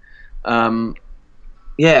you.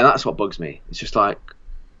 Yeah, that's what bugs me. It's just like,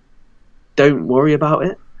 don't worry about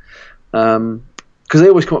it. Because they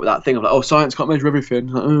always come up with that thing of like, oh, science can't measure everything.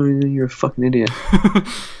 Like, oh, you're a fucking idiot.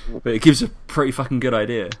 But it gives a pretty fucking good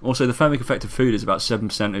idea. Also, the thermic effect of food is about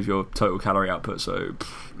 7% of your total calorie output, so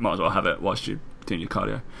might as well have it whilst you're doing your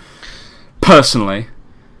cardio. Personally.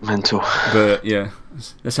 Mental. But yeah,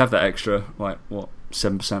 let's have that extra, like,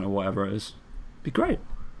 7% or whatever it is. Be great.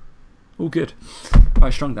 All good.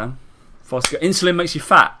 Right, strong, Dan. Insulin makes you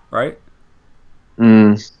fat, right?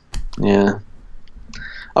 Yeah.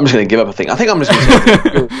 I'm just going to give up. I think I'm just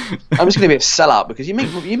going to be a sellout, because you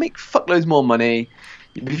make fuckloads more money.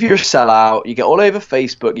 If you're a sellout, you get all over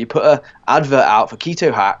Facebook. You put an advert out for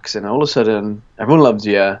keto hacks, and all of a sudden, everyone loves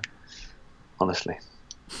you. Honestly,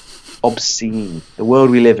 obscene. The world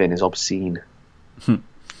we live in is obscene. It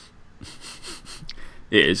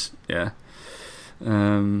is, yeah.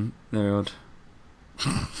 Very odd.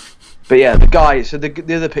 But yeah, the guy. So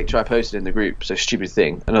the other picture I posted in the group. So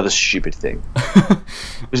another stupid thing,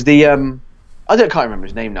 was the I can't remember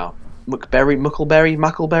his name now. Muckleberry.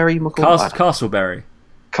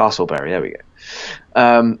 Castleberry. There we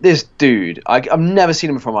go. This dude, I've never seen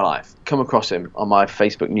him before in my life. Come across him on my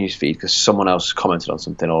Facebook newsfeed because someone else commented on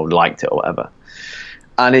something or liked it or whatever.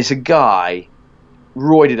 And it's a guy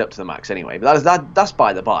roided up to the max anyway. But that's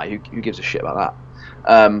by the by. Who gives a shit about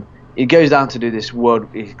that? he goes down to do this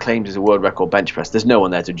he claims is a world record bench press. There's no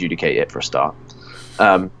one there to adjudicate it for a start.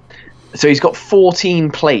 So he's got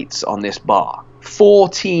 14 plates on this bar.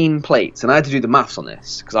 14 plates. And I had to do the maths on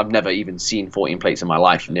this because I've never even seen 14 plates in my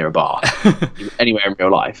life near a bar, anywhere in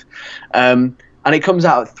real life. And it comes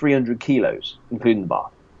out at 300 kilos, including the bar.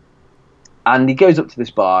 And he goes up to this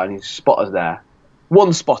bar and his spotter's there.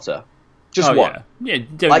 One spotter. Just one. Yeah, you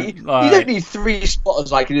don't need 3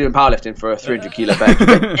 spotters like you do in powerlifting for a 300 kilo bench.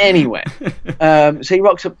 But anyway, so he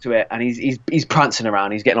rocks up to it and he's prancing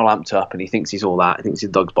around. He's getting all amped up and he thinks he's all that. He thinks he's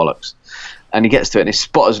dog's bollocks. And he gets to it and his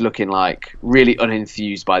spotter's looking like really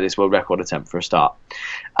unenthused by this world record attempt for a start.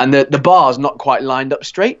 And the bar's not quite lined up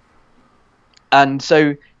straight. And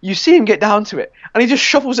so you see him get down to it and he just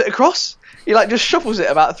shuffles it across. He like just shuffles it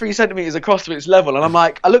about 3 centimeters across to its level. And I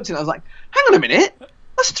looked at it and I was like, hang on a minute.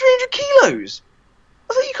 That's 300 kilos.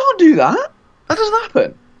 I was like, you can't do that. That doesn't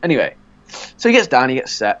happen. Anyway, so he gets down, he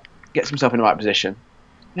gets set, gets himself in the right position.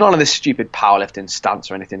 None of this stupid powerlifting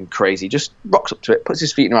stance or anything crazy. Just rocks up to it, puts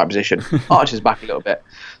his feet in the right position, arches back a little bit.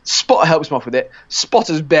 Spotter helps him off with it.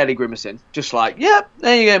 Spotter's barely grimacing. Just like, yep,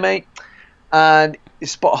 there you go, mate. And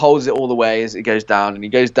his spotter holds it all the way as it goes down, and he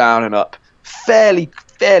goes down and up fairly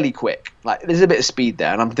quick. Like, there's a bit of speed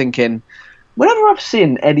there. And I'm thinking, whenever I've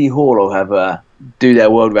seen Eddie Hall or whoever do their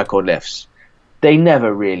world record lifts, they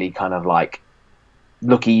never really kind of like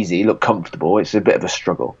look easy, look comfortable. It's a bit of a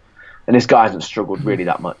struggle. And this guy hasn't struggled really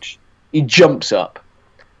that much. He jumps up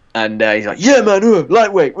and he's like, yeah, man,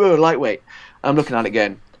 lightweight. I'm looking at it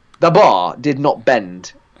going, the bar did not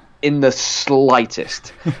bend in the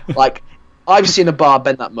slightest. Like, I've seen a bar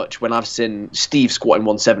bend that much when I've seen Steve squatting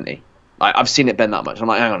 170. I've seen it bend that much. I'm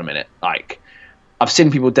like, hang on a minute. Like, I've seen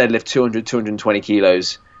people deadlift 200, 220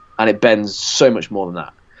 kilos, and it bends so much more than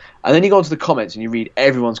that. And then you go onto the comments and you read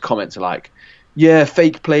everyone's comments are like, yeah,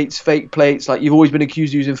 fake plates, like you've always been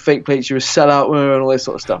accused of using fake plates, you're a sellout, and all this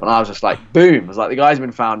sort of stuff. And I was just like, boom. I was like, the guy's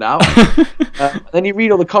been found out. And then you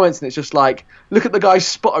read all the comments and it's just like, look at the guy's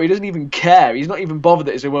spotter, he doesn't even care, he's not even bothered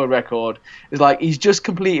that it's a world record. It's like, he's just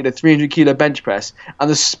completed a 300 kilo bench press and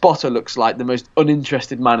the spotter looks like the most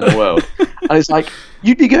uninterested man in the world. And it's like,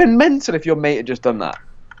 you'd be going mental if your mate had just done that.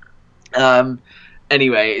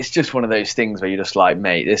 Anyway, it's just one of those things where you're just like,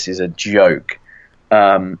 mate, this is a joke.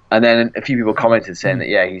 And then a few people commented saying that,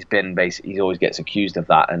 yeah, he always gets accused of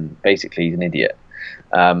that, and basically he's an idiot.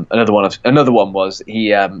 Another one was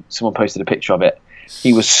someone posted a picture of it.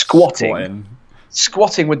 He was squatting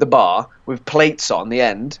with the bar with plates on the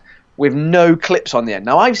end, with no clips on the end.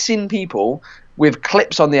 Now I've seen people with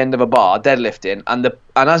clips on the end of a bar deadlifting, and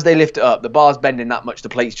as they lift it up, the bar's bending that much, the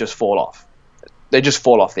plates just fall off. They just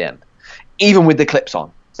fall off the end, even with the clips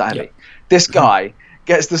on. It's that heavy. Yeah. This guy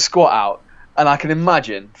gets the squat out. And I can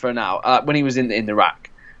imagine for now, when he was in the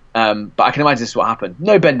rack, but I can imagine this is what happened.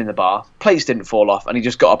 No bend in the bar, plates didn't fall off, and he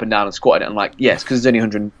just got up and down and squatted it. I'm like, yes, because there's only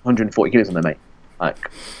 140 kilos on there, mate.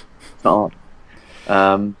 Like, it's not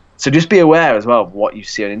hard. So just be aware as well of what you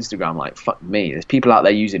see on Instagram. Like, fuck me, there's people out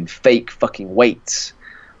there using fake fucking weights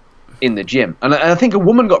in the gym. And I think a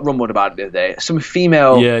woman got rumbled about it the other day. Some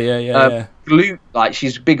female glute, like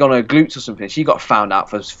she's big on her glutes or something. She got found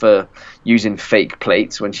out for using fake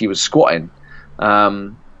plates when she was squatting.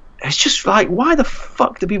 It's just like, why the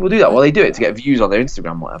fuck do people do that? Well, they do it to get views on their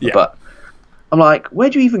Instagram, whatever. Yeah. But I'm like, where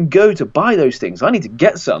do you even go to buy those things? I need to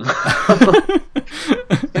get some.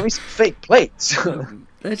 Give me some fake plates.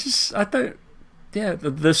 They're just,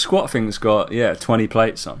 the squat thing's got 20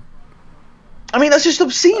 plates on. I mean, that's just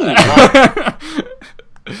obscene.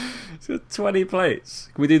 It's got 20 plates.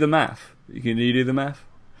 Can we do the math? Can you do the math?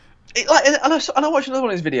 And I watched another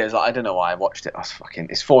one of his videos. Like, I don't know why I watched it.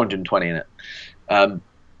 It's 420 in it. I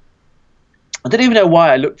don't even know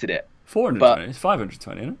why I looked at it. 420? It's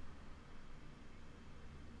 520, isn't it?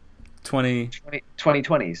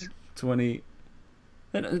 2020s. 20.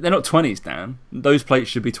 They're not 20s, Dan. Those plates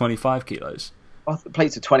should be 25 kilos. Oh, the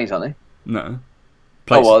plates are 20s, aren't they? No.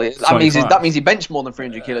 Plates that means he benched more than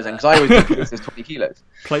 300 kilos then, because I always think it says 20 kilos.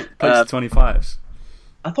 Plates are 25s.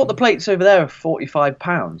 I thought the plates over there are 45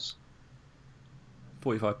 pounds.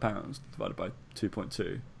 45 pounds divided by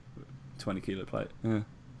 2.2. 20 kilo plate. Yeah.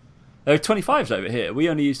 There are 25s over here. We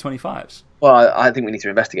only use 25s. Well, I think we need to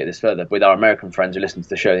investigate this further. With our American friends who listen to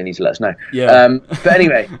the show, they need to let us know. Yeah. But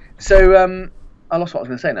anyway, so I lost what I was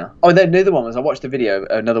going to say now. Oh, the other one was I watched a video,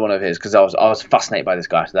 another one of his, because I was fascinated by this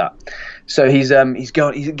guy after that. So he's doing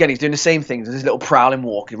the same things. There's this little prowling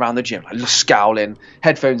walk around the gym, like scowling,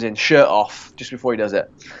 headphones in, shirt off, just before he does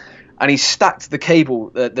it. And he's stacked the cable,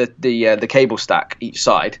 the cable stack each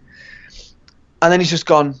side, and then he's just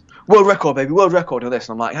gone, world record, baby, world record, or this.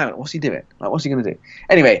 And I'm like, hang on, what's he doing? Like, what's he going to do?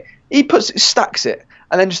 Anyway, stacks it,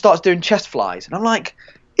 and then just starts doing chest flies. And I'm like,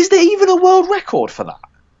 is there even a world record for that?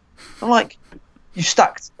 I'm like, you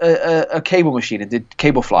stacked a cable machine and did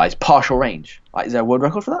cable flies, partial range. Like, is there a world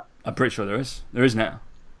record for that? I'm pretty sure there is. There is now.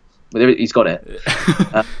 But he's got it.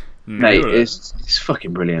 Mate, it's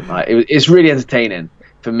fucking brilliant. Like, it's really entertaining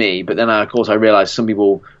for me. But then, of course, I realised some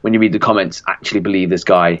people, when you read the comments, actually believe this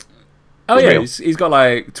guy. Oh yeah, he's got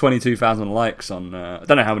like 22,000 likes on. I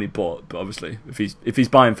don't know how many bought, but obviously, if he's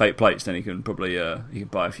buying fake plates, then he can probably he can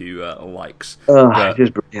buy a few likes.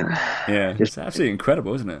 Just brilliant. Yeah, it's absolutely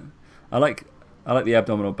incredible, isn't it? I like the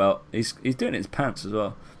abdominal belt. He's doing it in his pants as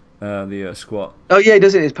well. The squat. Oh yeah, he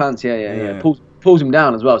does it in his pants. Yeah. Pulls him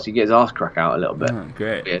down as well, so he gets his arse crack out a little bit. Oh,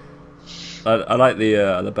 great. Yeah. I like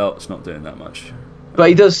the belt's not doing that much. But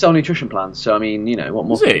he does sell nutrition plans, so I mean, what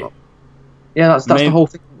more? Does he? Yeah, that's the whole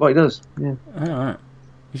thing. What he does. Yeah. All right.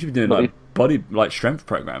 You should be doing body strength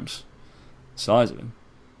programs. The size of him.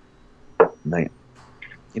 Mate,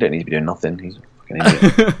 you don't need to be doing nothing. He's a fucking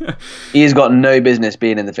idiot. He's got no business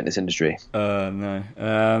being in the fitness industry. No.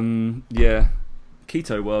 Yeah.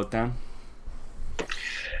 Keto world, Dan.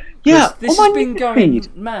 Yeah, this has been going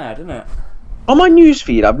mad, isn't it? On my news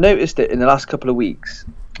feed, I've noticed it in the last couple of weeks.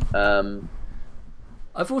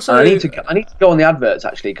 I've also. I need to go on the adverts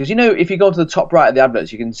actually, because if you go to the top right of the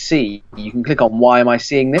adverts, you can click on why am I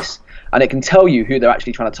seeing this, and it can tell you who they're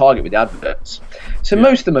actually trying to target with the adverts. So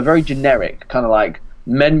most of them are very generic, kind of like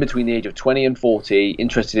men between the age of 20 and 40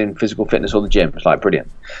 interested in physical fitness or the gym. It's like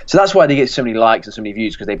brilliant. So that's why they get so many likes and so many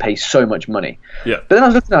views, because they pay so much money. Yeah. But then I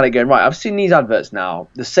was looking at it going, right, I've seen these adverts now,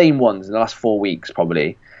 the same ones in the last 4 weeks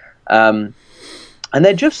probably, and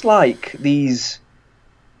they're just like these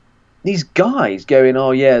guys going, oh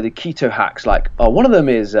yeah, the keto hacks. Like, one of them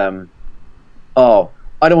is, I don't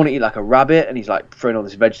want to eat like a rabbit, and he's like throwing all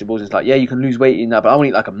these vegetables. And it's like, yeah, you can lose weight in that, but I want to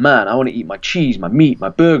eat like a man. I want to eat my cheese, my meat, my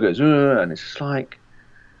burgers, and it's just like,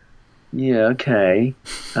 yeah, okay,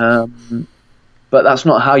 but that's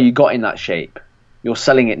not how you got in that shape. You're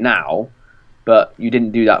selling it now, but you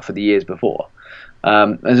didn't do that for the years before.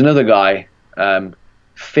 There's another guy,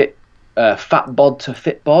 Fat Bod to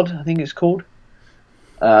Fit Bod, I think it's called.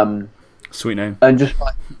 Sweet name. And just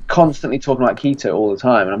like constantly talking about keto all the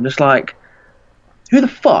time, and I'm just like, who the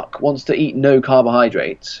fuck wants to eat no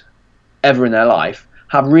carbohydrates ever in their life,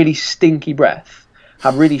 have really stinky breath,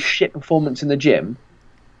 have really shit performance in the gym,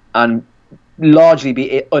 and largely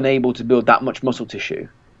be unable to build that much muscle tissue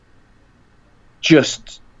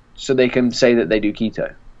just so they can say that they do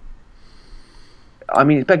keto? I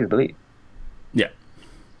mean, it's beggars belief. Yeah.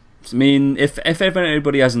 I mean, if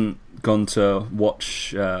anybody hasn't gone to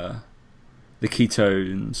watch the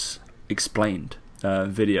Ketones Explained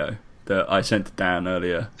video that I sent to Dan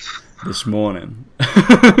earlier this morning,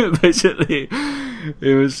 basically,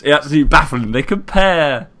 it's absolutely baffling. They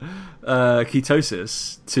compare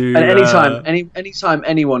ketosis to, and anytime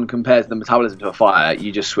anyone compares the metabolism to a fire,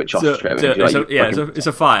 you just switch off straight away. It's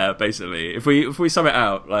a fire basically. If we sum it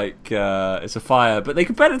out, like it's a fire, but they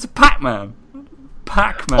compared it to Pac-Man.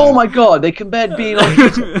 Oh my god, they compared being on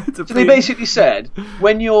keto. So they basically said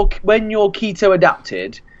when you're keto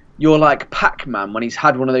adapted, you're like Pac-Man when he's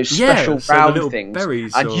had one of those special round things,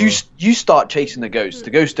 and you start chasing the ghosts. The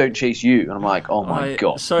ghosts don't chase you, and I'm like, oh my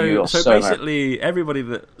god. So basically, everybody,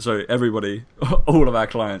 all of our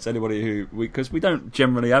clients, anybody who because we don't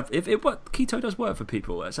generally have keto does work for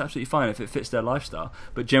people. It's absolutely fine if it fits their lifestyle,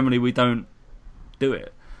 but generally we don't do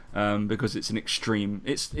it. Because it's an extreme,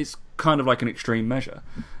 it's kind of like an extreme measure.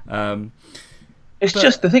 It's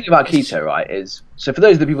just the thing about keto, right? Is so for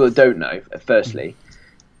those of the people that don't know, firstly,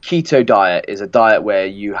 keto diet is a diet where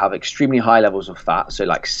you have extremely high levels of fat, so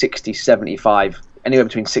like 60, 75, anywhere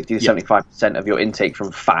between 60 to 75% of your intake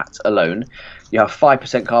from fat alone. You have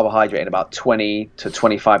 5% carbohydrate and about 20 to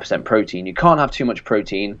 25% protein. You can't have too much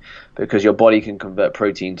protein because your body can convert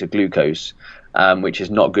protein to glucose, which is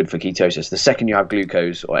not good for ketosis. The second you have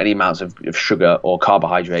glucose or any amounts of sugar or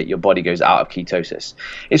carbohydrate, your body goes out of ketosis.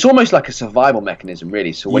 It's almost like a survival mechanism,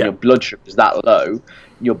 really. So when your blood sugar is that low,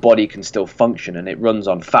 your body can still function, and it runs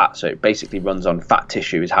on fat. So it basically runs on fat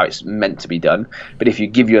tissue is how it's meant to be done. But if you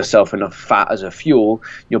give yourself enough fat as a fuel,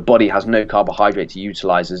 your body has no carbohydrate to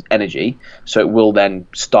utilize as energy. So it will then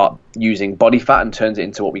start using body fat and turns it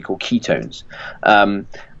into what we call ketones.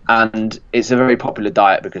 And it's a very popular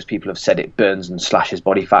diet because people have said it burns and slashes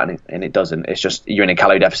body fat, and it doesn't. It's just you're in a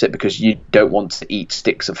calorie deficit because you don't want to eat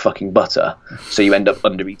sticks of fucking butter, so you end up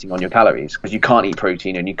under eating on your calories because you can't eat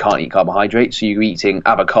protein and you can't eat carbohydrates, so you're eating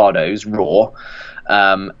avocados raw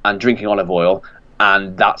and drinking olive oil,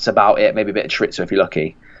 and that's about it. Maybe a bit of chorizo if you're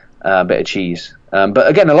lucky, a bit of cheese. But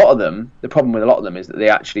again, the problem with a lot of them is that they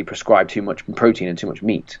actually prescribe too much protein and too much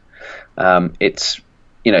meat. It's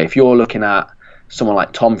if you're looking at someone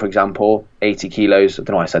like Tom, for example, 80 kilos. I don't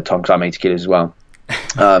know why I said Tom because I'm 80 kilos as well.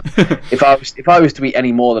 If I was to eat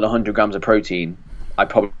any more than 100 grams of protein, I'd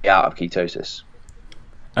probably be out of ketosis.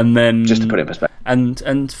 And then, just to put it in perspective,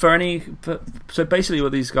 and so basically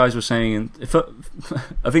what these guys were saying,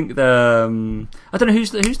 I think I don't know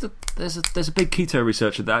who's the there's a big keto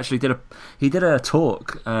researcher that actually did a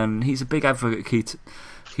talk, and he's a big advocate of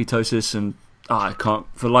ketosis, and I can't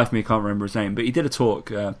remember his name, but he did a talk,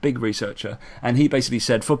 big researcher, and he basically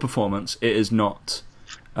said for performance it is not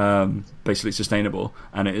basically sustainable,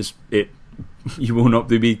 and you will not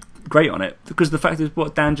be great on it, because the fact is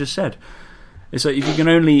what Dan just said. It's like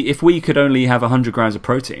if we could only have 100 grams of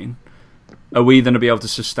protein, are we then to be able to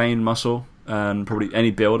sustain muscle and probably any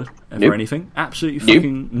build or anything? Absolutely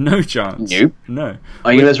fucking no chance. Nope. No.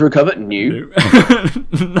 Are you going to recover? Nope.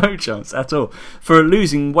 No chance at all. For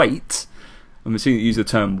losing weight, I'm assuming you use the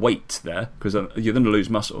term weight there because you're going to lose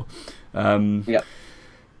muscle.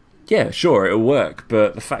 Yeah, sure, it'll work,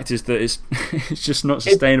 but the fact is that it's just not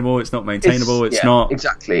sustainable. It's not maintainable. It's not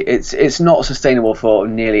exactly. It's not sustainable for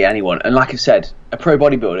nearly anyone. And like I said, a pro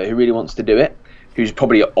bodybuilder who really wants to do it, who's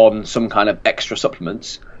probably on some kind of extra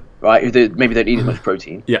supplements, right? Who maybe don't need as much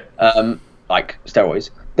protein, like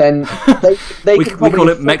steroids. Then we call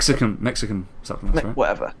it Mexican supplements, right?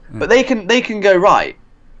 Whatever. Yeah. But they can go, right.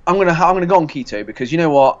 I'm gonna go on keto because you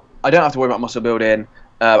know what? I don't have to worry about muscle building.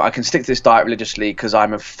 I can stick to this diet religiously because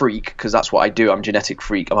I'm a freak, because that's what I do. I'm a genetic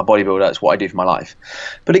freak. I'm a bodybuilder. That's what I do for my life.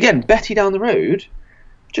 But again, Betty down the road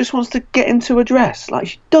just wants to get into a dress. Like,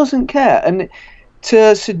 she doesn't care. And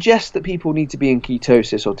to suggest that people need to be in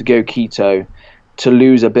ketosis or to go keto to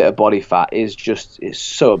lose a bit of body fat it's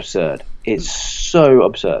so absurd. It's so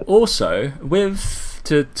absurd. Also,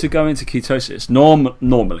 to go into ketosis,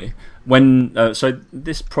 normally, when so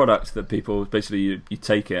this product that people basically you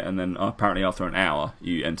take it and then apparently after an hour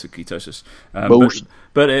you enter ketosis,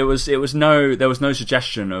 but there was no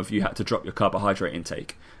suggestion of you had to drop your carbohydrate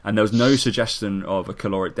intake, and there was no suggestion of a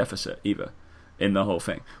caloric deficit either in the whole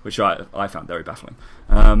thing, which I found very baffling.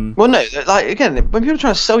 Well, no, like again, when people are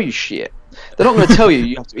trying to sell you shit, they're not going to tell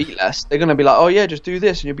you have to eat less. They're going to be like, oh yeah, just do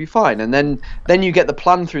this and you'll be fine. And then you get the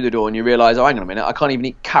plan through the door and you realise, oh, hang on a minute, I can't even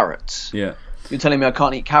eat carrots. Yeah. You're telling me I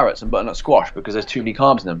can't eat carrots and butternut squash because there's too many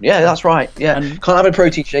carbs in them. Yeah, that's right. Yeah, can't have a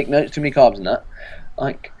protein shake. No, there's too many carbs in that.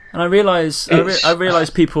 Like, and I realise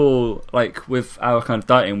people, like with our kind of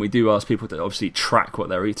dieting, we do ask people to obviously track what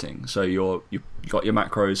they're eating. So you got your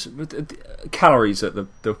macros, calories at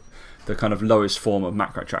the kind of lowest form of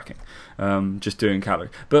macro tracking, just doing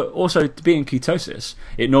calories. But also to be in ketosis,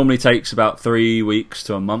 it normally takes about 3 weeks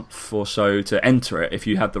to a month or so to enter it if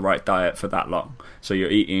you have the right diet for that long. So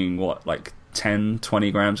you're eating like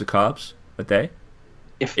 10-20 grams of carbs a day,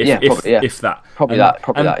 if that. Probably that.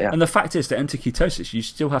 And the fact is, to enter ketosis, you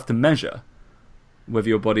still have to measure whether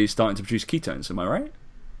your body's starting to produce ketones. Am I right?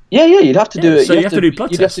 Yeah, you'd have to do it. So you have to do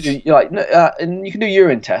blood tests. You'd have to do and you can do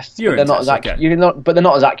urine tests, but they're not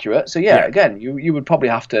as accurate. So again, you would probably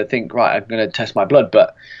have to think, right, I'm going to test my blood.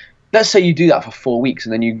 But let's say you do that for 4 weeks,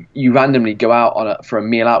 and then you randomly go out for a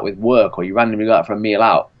meal out with work, or you randomly go out for a meal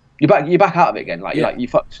out. You're back out of it again. You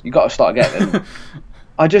fucked. You got to start again. And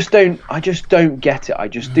I just don't get it. I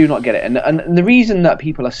just do not get it. And the reason that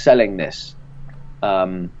people are selling this,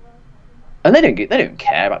 and they don't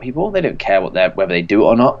care about people. They don't care whether they do it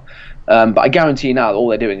or not. But I guarantee you now, all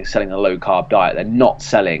they're doing is selling a low carb diet. They're not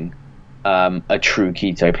selling a true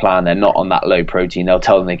keto plan. They're not on that low protein. They'll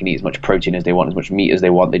tell them they can eat as much protein as they want, as much meat as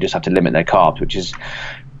they want. They just have to limit their carbs, which is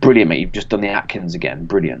brilliant, mate. You've just done the Atkins again.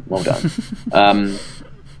 Brilliant. Well done.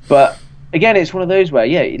 But again, it's one of those where,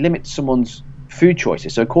 it limits someone's food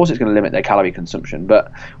choices. So of course it's going to limit their calorie consumption.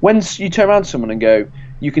 But when you turn around to someone and go,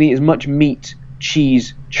 you can eat as much meat,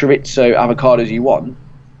 cheese, chorizo, avocado as you want,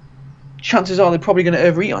 chances are they're probably going to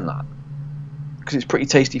overeat on that because it's pretty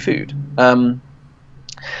tasty food. But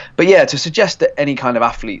to suggest that any kind of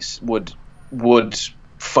athletes would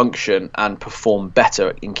function and perform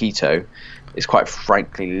better in keto is quite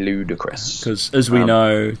frankly ludicrous. Because as we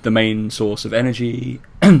know, the main source of energy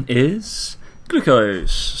is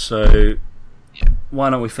glucose. So why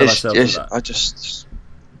don't we fill ourselves with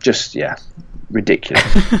that? Ridiculous.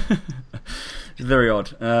 It's very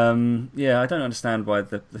odd. I don't understand why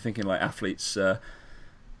they're thinking like athletes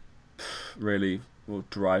really will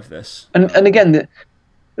drive this. And again,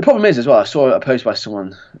 the problem is as well, I saw a post by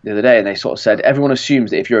someone the other day and they sort of said everyone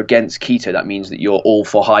assumes that if you're against keto that means that you're all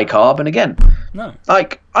for high carb. And again, no,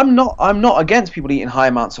 like I'm not against people eating high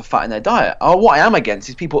amounts of fat in their diet. What I am against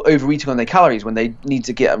is people overeating on their calories when they need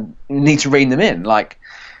to rein them in. Like,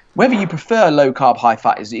 Whether you prefer low carb, high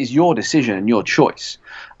fat is your decision and your choice.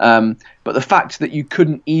 But the fact that you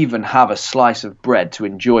couldn't even have a slice of bread to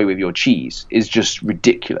enjoy with your cheese is just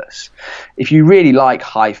ridiculous. If you really like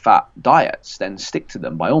high fat diets, then stick to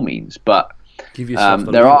them by all means. But give yourself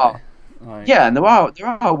there are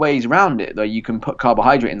ways around it, though. You can put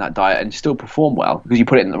carbohydrate in that diet and still perform well because you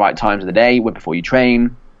put it in the right times of the day, before you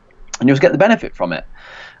train, and you'll get the benefit from it.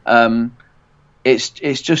 It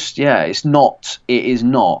is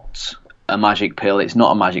not a magic pill. It's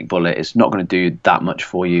not a magic bullet. It's not going to do that much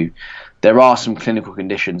for you. There are some clinical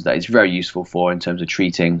conditions that it's very useful for in terms of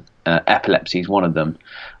treating. Epilepsy is one of them.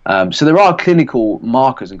 So there are clinical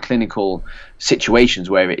markers and clinical situations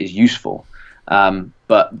where it is useful.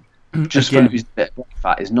 But just for losing a bit of body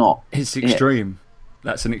fat is not. It's extreme.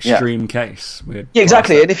 That's an extreme case. Yeah,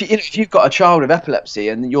 exactly. And if you've got a child with epilepsy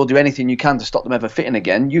and you'll do anything you can to stop them ever fitting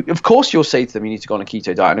again, of course you'll say to them you need to go on a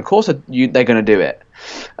keto diet, and of course they're going to do it.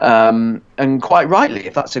 And quite rightly,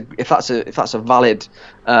 if that's a valid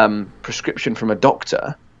prescription from a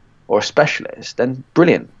doctor or a specialist, then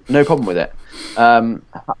brilliant, no problem with it. I'm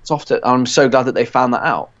so glad that they found that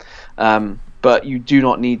out. But you do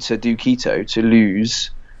not need to do keto to lose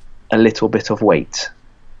a little bit of weight.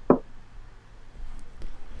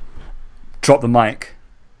 Drop the mic.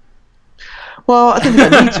 Well, I don't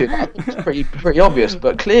think I need to. I think it's pretty obvious.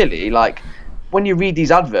 But clearly, like, when you read these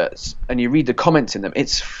adverts and you read the comments in them,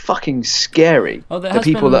 it's fucking scary. Oh, the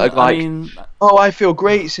people that are like, "Oh, I feel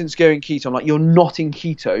great since going keto." I'm like, you're not in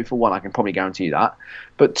keto, for one. I can probably guarantee you that.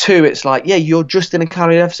 But two, it's like, yeah, you're just in a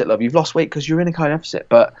calorie deficit, love. You've lost weight because you're in a calorie deficit.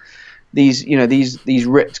 But these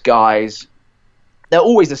ripped guys, they're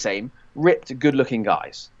always the same. Ripped, good-looking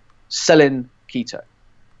guys selling keto.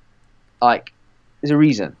 Like, there's a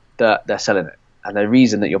reason that they're selling it, and the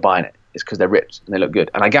reason that you're buying it is because they're ripped and they look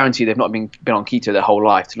good. And I guarantee they've not been on keto their whole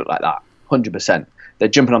life to look like that. 100%. They're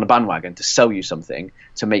jumping on a bandwagon to sell you something,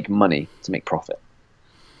 to make money, to make profit.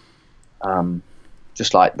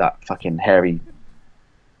 Just like that fucking hairy,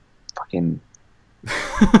 fucking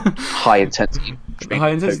high intensity.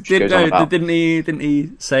 Didn't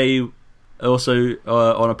he say also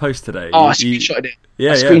on a post today? Oh, I screenshotted it.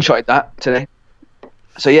 Yeah, I screenshotted that today.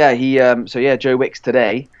 So yeah, Joe Wicks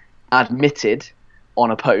today admitted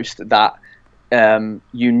on a post that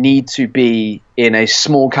you need to be in a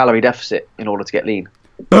small calorie deficit in order to get lean.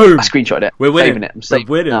 Boom! I screenshotted it. We're winning. I'm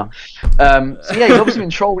saving it now. So yeah, he's obviously been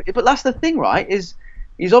trolled. But that's the thing, right? Is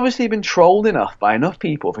he's obviously been trolled enough by enough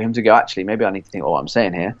people for him to go, actually, maybe I need to think what I'm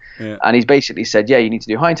saying here. Yeah. And he's basically said, yeah, you need to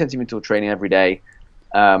do high intensity interval training every day,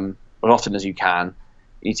 as often as you can.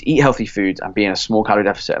 You need to eat healthy foods and be in a small calorie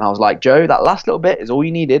deficit. And I was like, Joe, that last little bit is all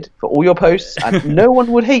you needed for all your posts, and no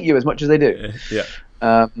one would hate you as much as they do. Yeah.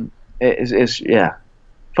 It's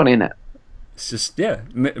funny, isn't it? It's just, yeah.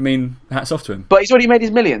 I mean, hats off to him. But he's already made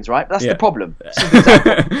his millions, right? That's the problem.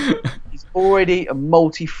 He's already a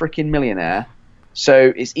multi-freaking millionaire.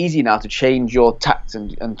 So it's easy now to change your tact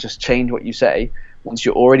and just change what you say once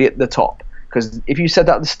you're already at the top. Because if you said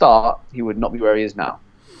that at the start, he would not be where he is now.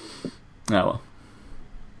 Oh, well.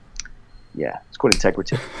 Yeah, it's called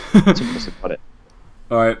integrity. That's about it.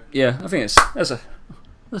 All right, yeah, I think that's a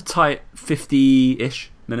tight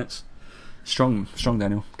 50-ish minutes. Strong,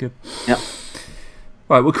 Daniel. Good. Yeah.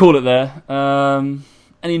 Right, we'll call it there.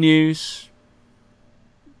 Any news?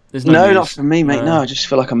 There's no news. Not from me, mate. No, I just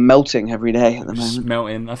feel like I'm melting every day at the moment. Just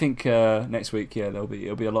melting. I think next week, yeah, it'll be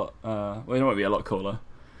a lot. Well, it won't be a lot cooler.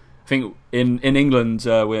 I think in England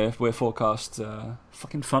we're forecast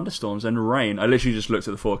fucking thunderstorms and rain. I literally just looked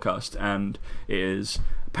at the forecast and it is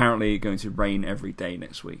apparently going to rain every day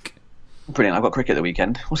next week. Brilliant. I've got cricket the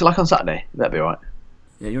weekend. What's it like on Saturday? That'd be alright.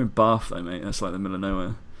 Yeah, you're in Bath though, mate. That's like the middle of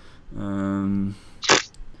nowhere.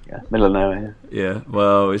 Yeah, middle of nowhere. Yeah.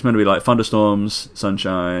 Well, it's meant to be like thunderstorms,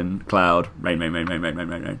 sunshine, cloud, rain.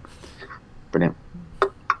 Brilliant.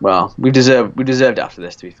 Well, we deserved it after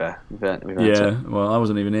this. To be fair, we've earned it. Well, I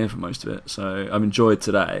wasn't even here for most of it, so I've enjoyed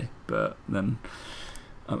today. But then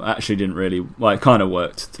I actually didn't really. Well, it kind of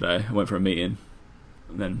worked today. I went for a meeting,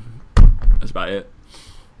 and then that's about it.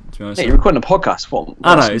 To be honest, you're recording a podcast. What?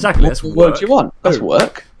 I know exactly. That's what work do you want? That's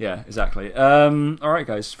work. Yeah, exactly. All right,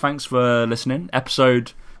 guys. Thanks for listening.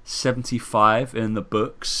 Episode 75 in the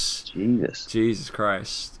books. Jesus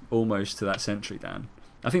Christ! Almost to that century, Dan.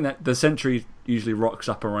 I think that the century usually rocks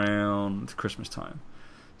up around Christmas time,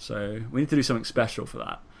 so we need to do something special for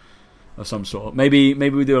that of some sort. Maybe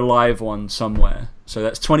we do a live one somewhere. So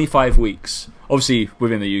that's 25 weeks, obviously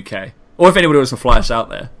within the UK. Or if anybody wants to fly us out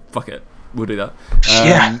there, fuck it, we'll do that.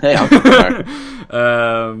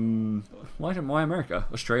 Why America,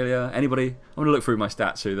 Australia, anybody? I'm gonna look through my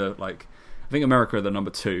stats. Who the like. think America are the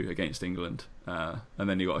number 2 against England, and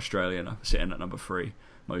then you got Australia sitting at number 3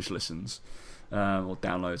 most listens or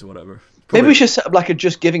downloads or whatever. Maybe we should set up like a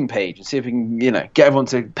Just Giving page and see if we can, get everyone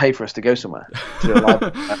to pay for us to go somewhere. To do a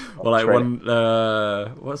live, well, like one,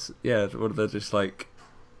 what are they just like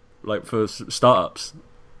for startups?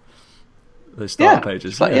 The startup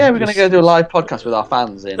pages. Like, we're going to go do a live podcast with our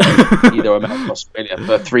fans in either America or Australia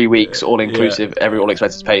for 3 weeks, all inclusive, all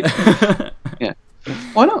expenses paid. Yeah,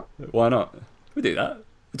 why not? Why not? We do that.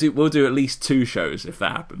 We'll do at least 2 shows if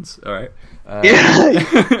that happens. All right. And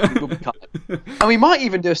we might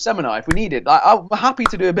even do a seminar if we need it. Like, I'm happy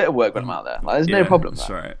to do a bit of work when I'm out there. Like, there's no problem. That's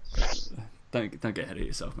right. Don't get ahead of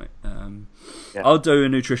yourself, mate. I'll do a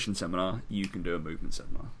nutrition seminar. You can do a movement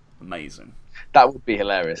seminar. Amazing. That would be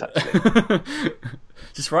hilarious, actually.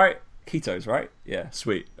 Just right. Ketos, right? Yeah,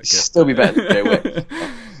 sweet. Okay. Still be better than away.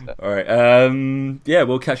 All right.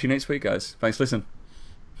 We'll catch you next week, guys. Thanks for listening.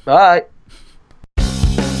 Bye.